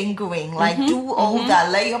anal fingering, like do all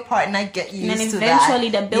that. Let your partner get used to that. And eventually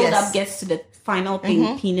the build-up gets to the final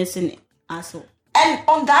thing, penis and asshole. And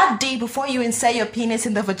on that day, before you insert your penis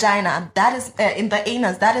in the vagina, that is in the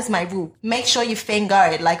anus, that is my rule. Make sure you finger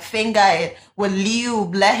it with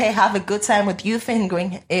lube. Let her have a good time with you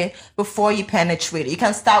fingering it before you penetrate it. You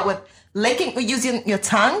can start with using your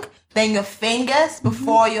tongue, then your fingers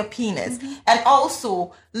before your penis. And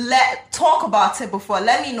also talk about it before.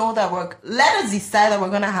 Let me know that let us decide that we're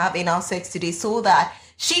gonna have anal sex today, so that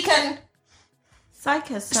she can psych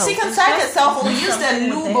herself. She can psych herself, or use the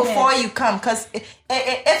lube before you come. Because if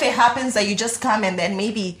it happens that you just come and then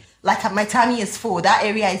maybe like my tummy is full, that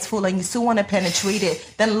area is full, and you still want to penetrate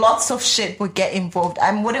it, then lots of shit would get involved.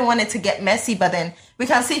 I wouldn't want it to get messy, but then we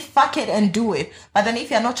can say fuck it and do it. But then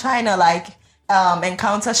if you're not trying to like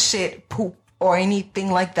encounter shit, poop, or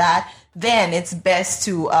anything like that, then it's best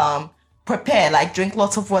to prepare, like drink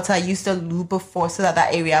lots of water, use the lube before, so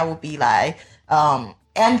that area will be like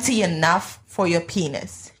empty enough for your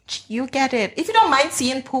penis. You get it. If you don't mind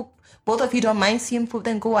seeing poop, both of you don't mind seeing poop,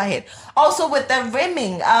 then go ahead. Also with the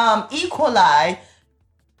rimming, E. coli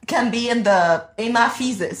can be in the anal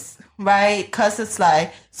feces, right? Because it's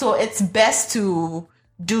like, so it's best to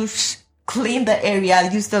clean the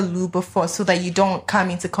area, use the lube before, so that you don't come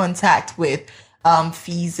into contact with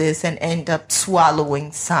feces and end up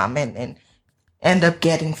swallowing some and end up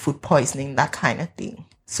getting food poisoning, that kind of thing.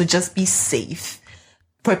 So just be safe.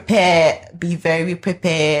 Prepare, be very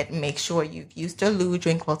prepared. Make sure you use the lube,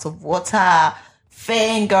 drink lots of water,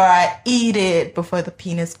 finger, eat it before the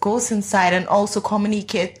penis goes inside, and also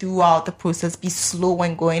communicate throughout the process. Be slow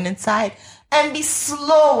when going inside and be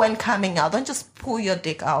slow when coming out. Don't just pull your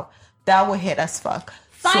dick out. That will hurt as fuck.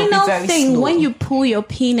 Final thing, when you pull your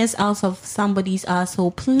penis out of somebody's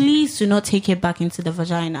asshole, please do not take it back into the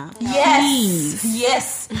vagina.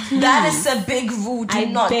 Yes. That is a big rule. Do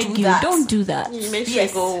not do that. Don't do that. Make sure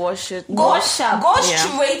you go wash it. Go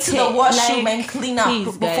straight to the washroom and clean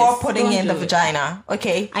up before putting in the vagina.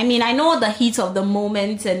 Okay? I mean, I know the heat of the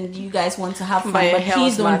moment and you guys want to have fun, but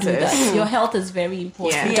please don't do that. Your health is very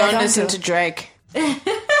important. Don't listen to Drake.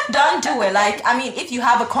 Don't do it. Like, I mean, if you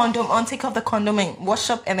have a condom on, take off the condom and wash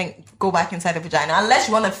up and then go back inside the vagina. Unless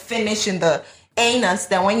you want to finish in the anus,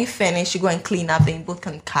 then when you finish, you go and clean up, then you both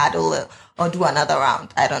can cuddle or do another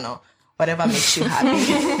round. I don't know. Whatever makes you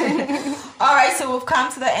happy. All right, so we've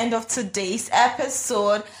come to the end of today's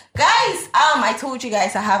episode. Guys, I told you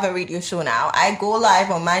guys I have a radio show now. I go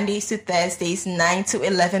live on Mondays to Thursdays, 9 to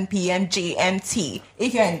 11 p.m. GMT.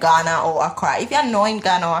 If you're in Ghana or Accra. If you're not in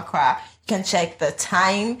Ghana or Accra, you can check the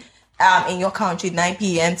time in your country, 9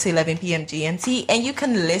 p.m. to 11 p.m. GMT, and you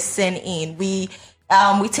can listen in. We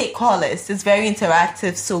take callers. It's very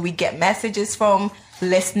interactive, so we get messages from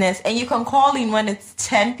listeners, and you can call in when it's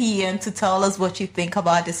 10 p.m. to tell us what you think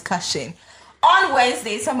about discussion. On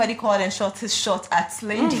Wednesday, somebody called and shot his shot at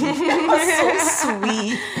Lindy. It was so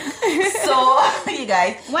sweet. So, you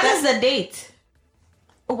guys. When is the date?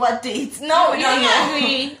 What date? No, we don't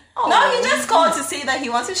know. No, he just called to say that he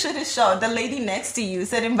wants to shoot his shot. The lady next to you,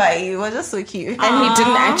 sitting by you, was just so cute. And he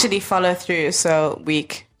didn't actually follow through, so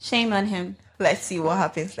weak. Shame on him. Let's see what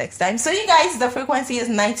happens next time. So you guys, the frequency is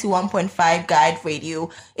 91.5 Guide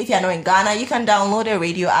Radio. If you're not in Ghana, you can download a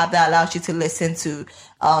radio app that allows you to listen to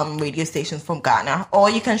radio stations from Ghana,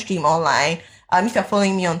 or you can stream online. If you're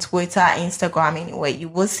following me on Twitter, Instagram, anyway, you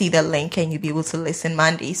will see the link and you'll be able to listen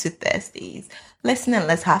Mondays to Thursdays. Listen and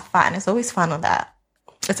let's have fun. It's always fun on that.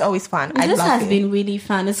 It's always fun. This has been really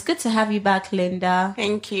fun. It's good to have you back, Linda.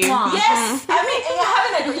 Thank you. Wow. Yes. I mean, you're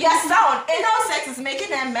having a sound. Anal sex is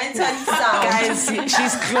making her mentally sound. Guys,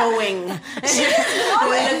 she's glowing.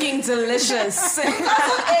 We're looking delicious. That's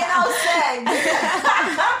what anal sex.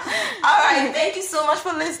 All right. Thank you so much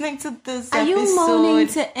for listening to this episode. Are you moaning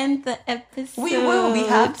to end the episode? We will. We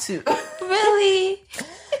have to. Really?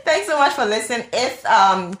 Thanks so much for listening. If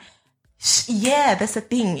yeah, that's the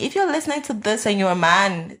thing. If you're listening to this and you're a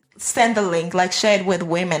man, send the link, like share it with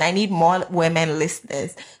women. I need more women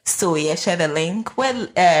listeners. So yeah, share the link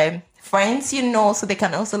with friends you know, so they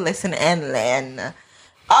can also listen and learn.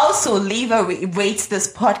 Also, rate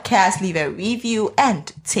this podcast, leave a review,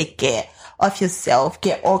 and take care of yourself.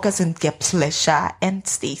 Get orgasm, get pleasure, and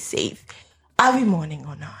stay safe. Are we mourning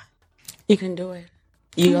or not? You can do it.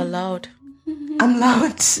 You're loud. I'm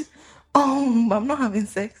loud. Oh, I'm not having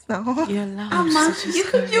sex now. You're loud. You have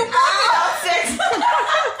sex.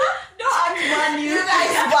 No, I'm you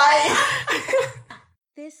guys. Bye.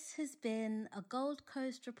 This has been a Gold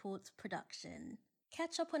Coast Reports production.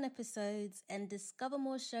 Catch up on episodes and discover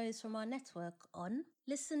more shows from our network on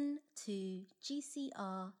listen to gcr.com.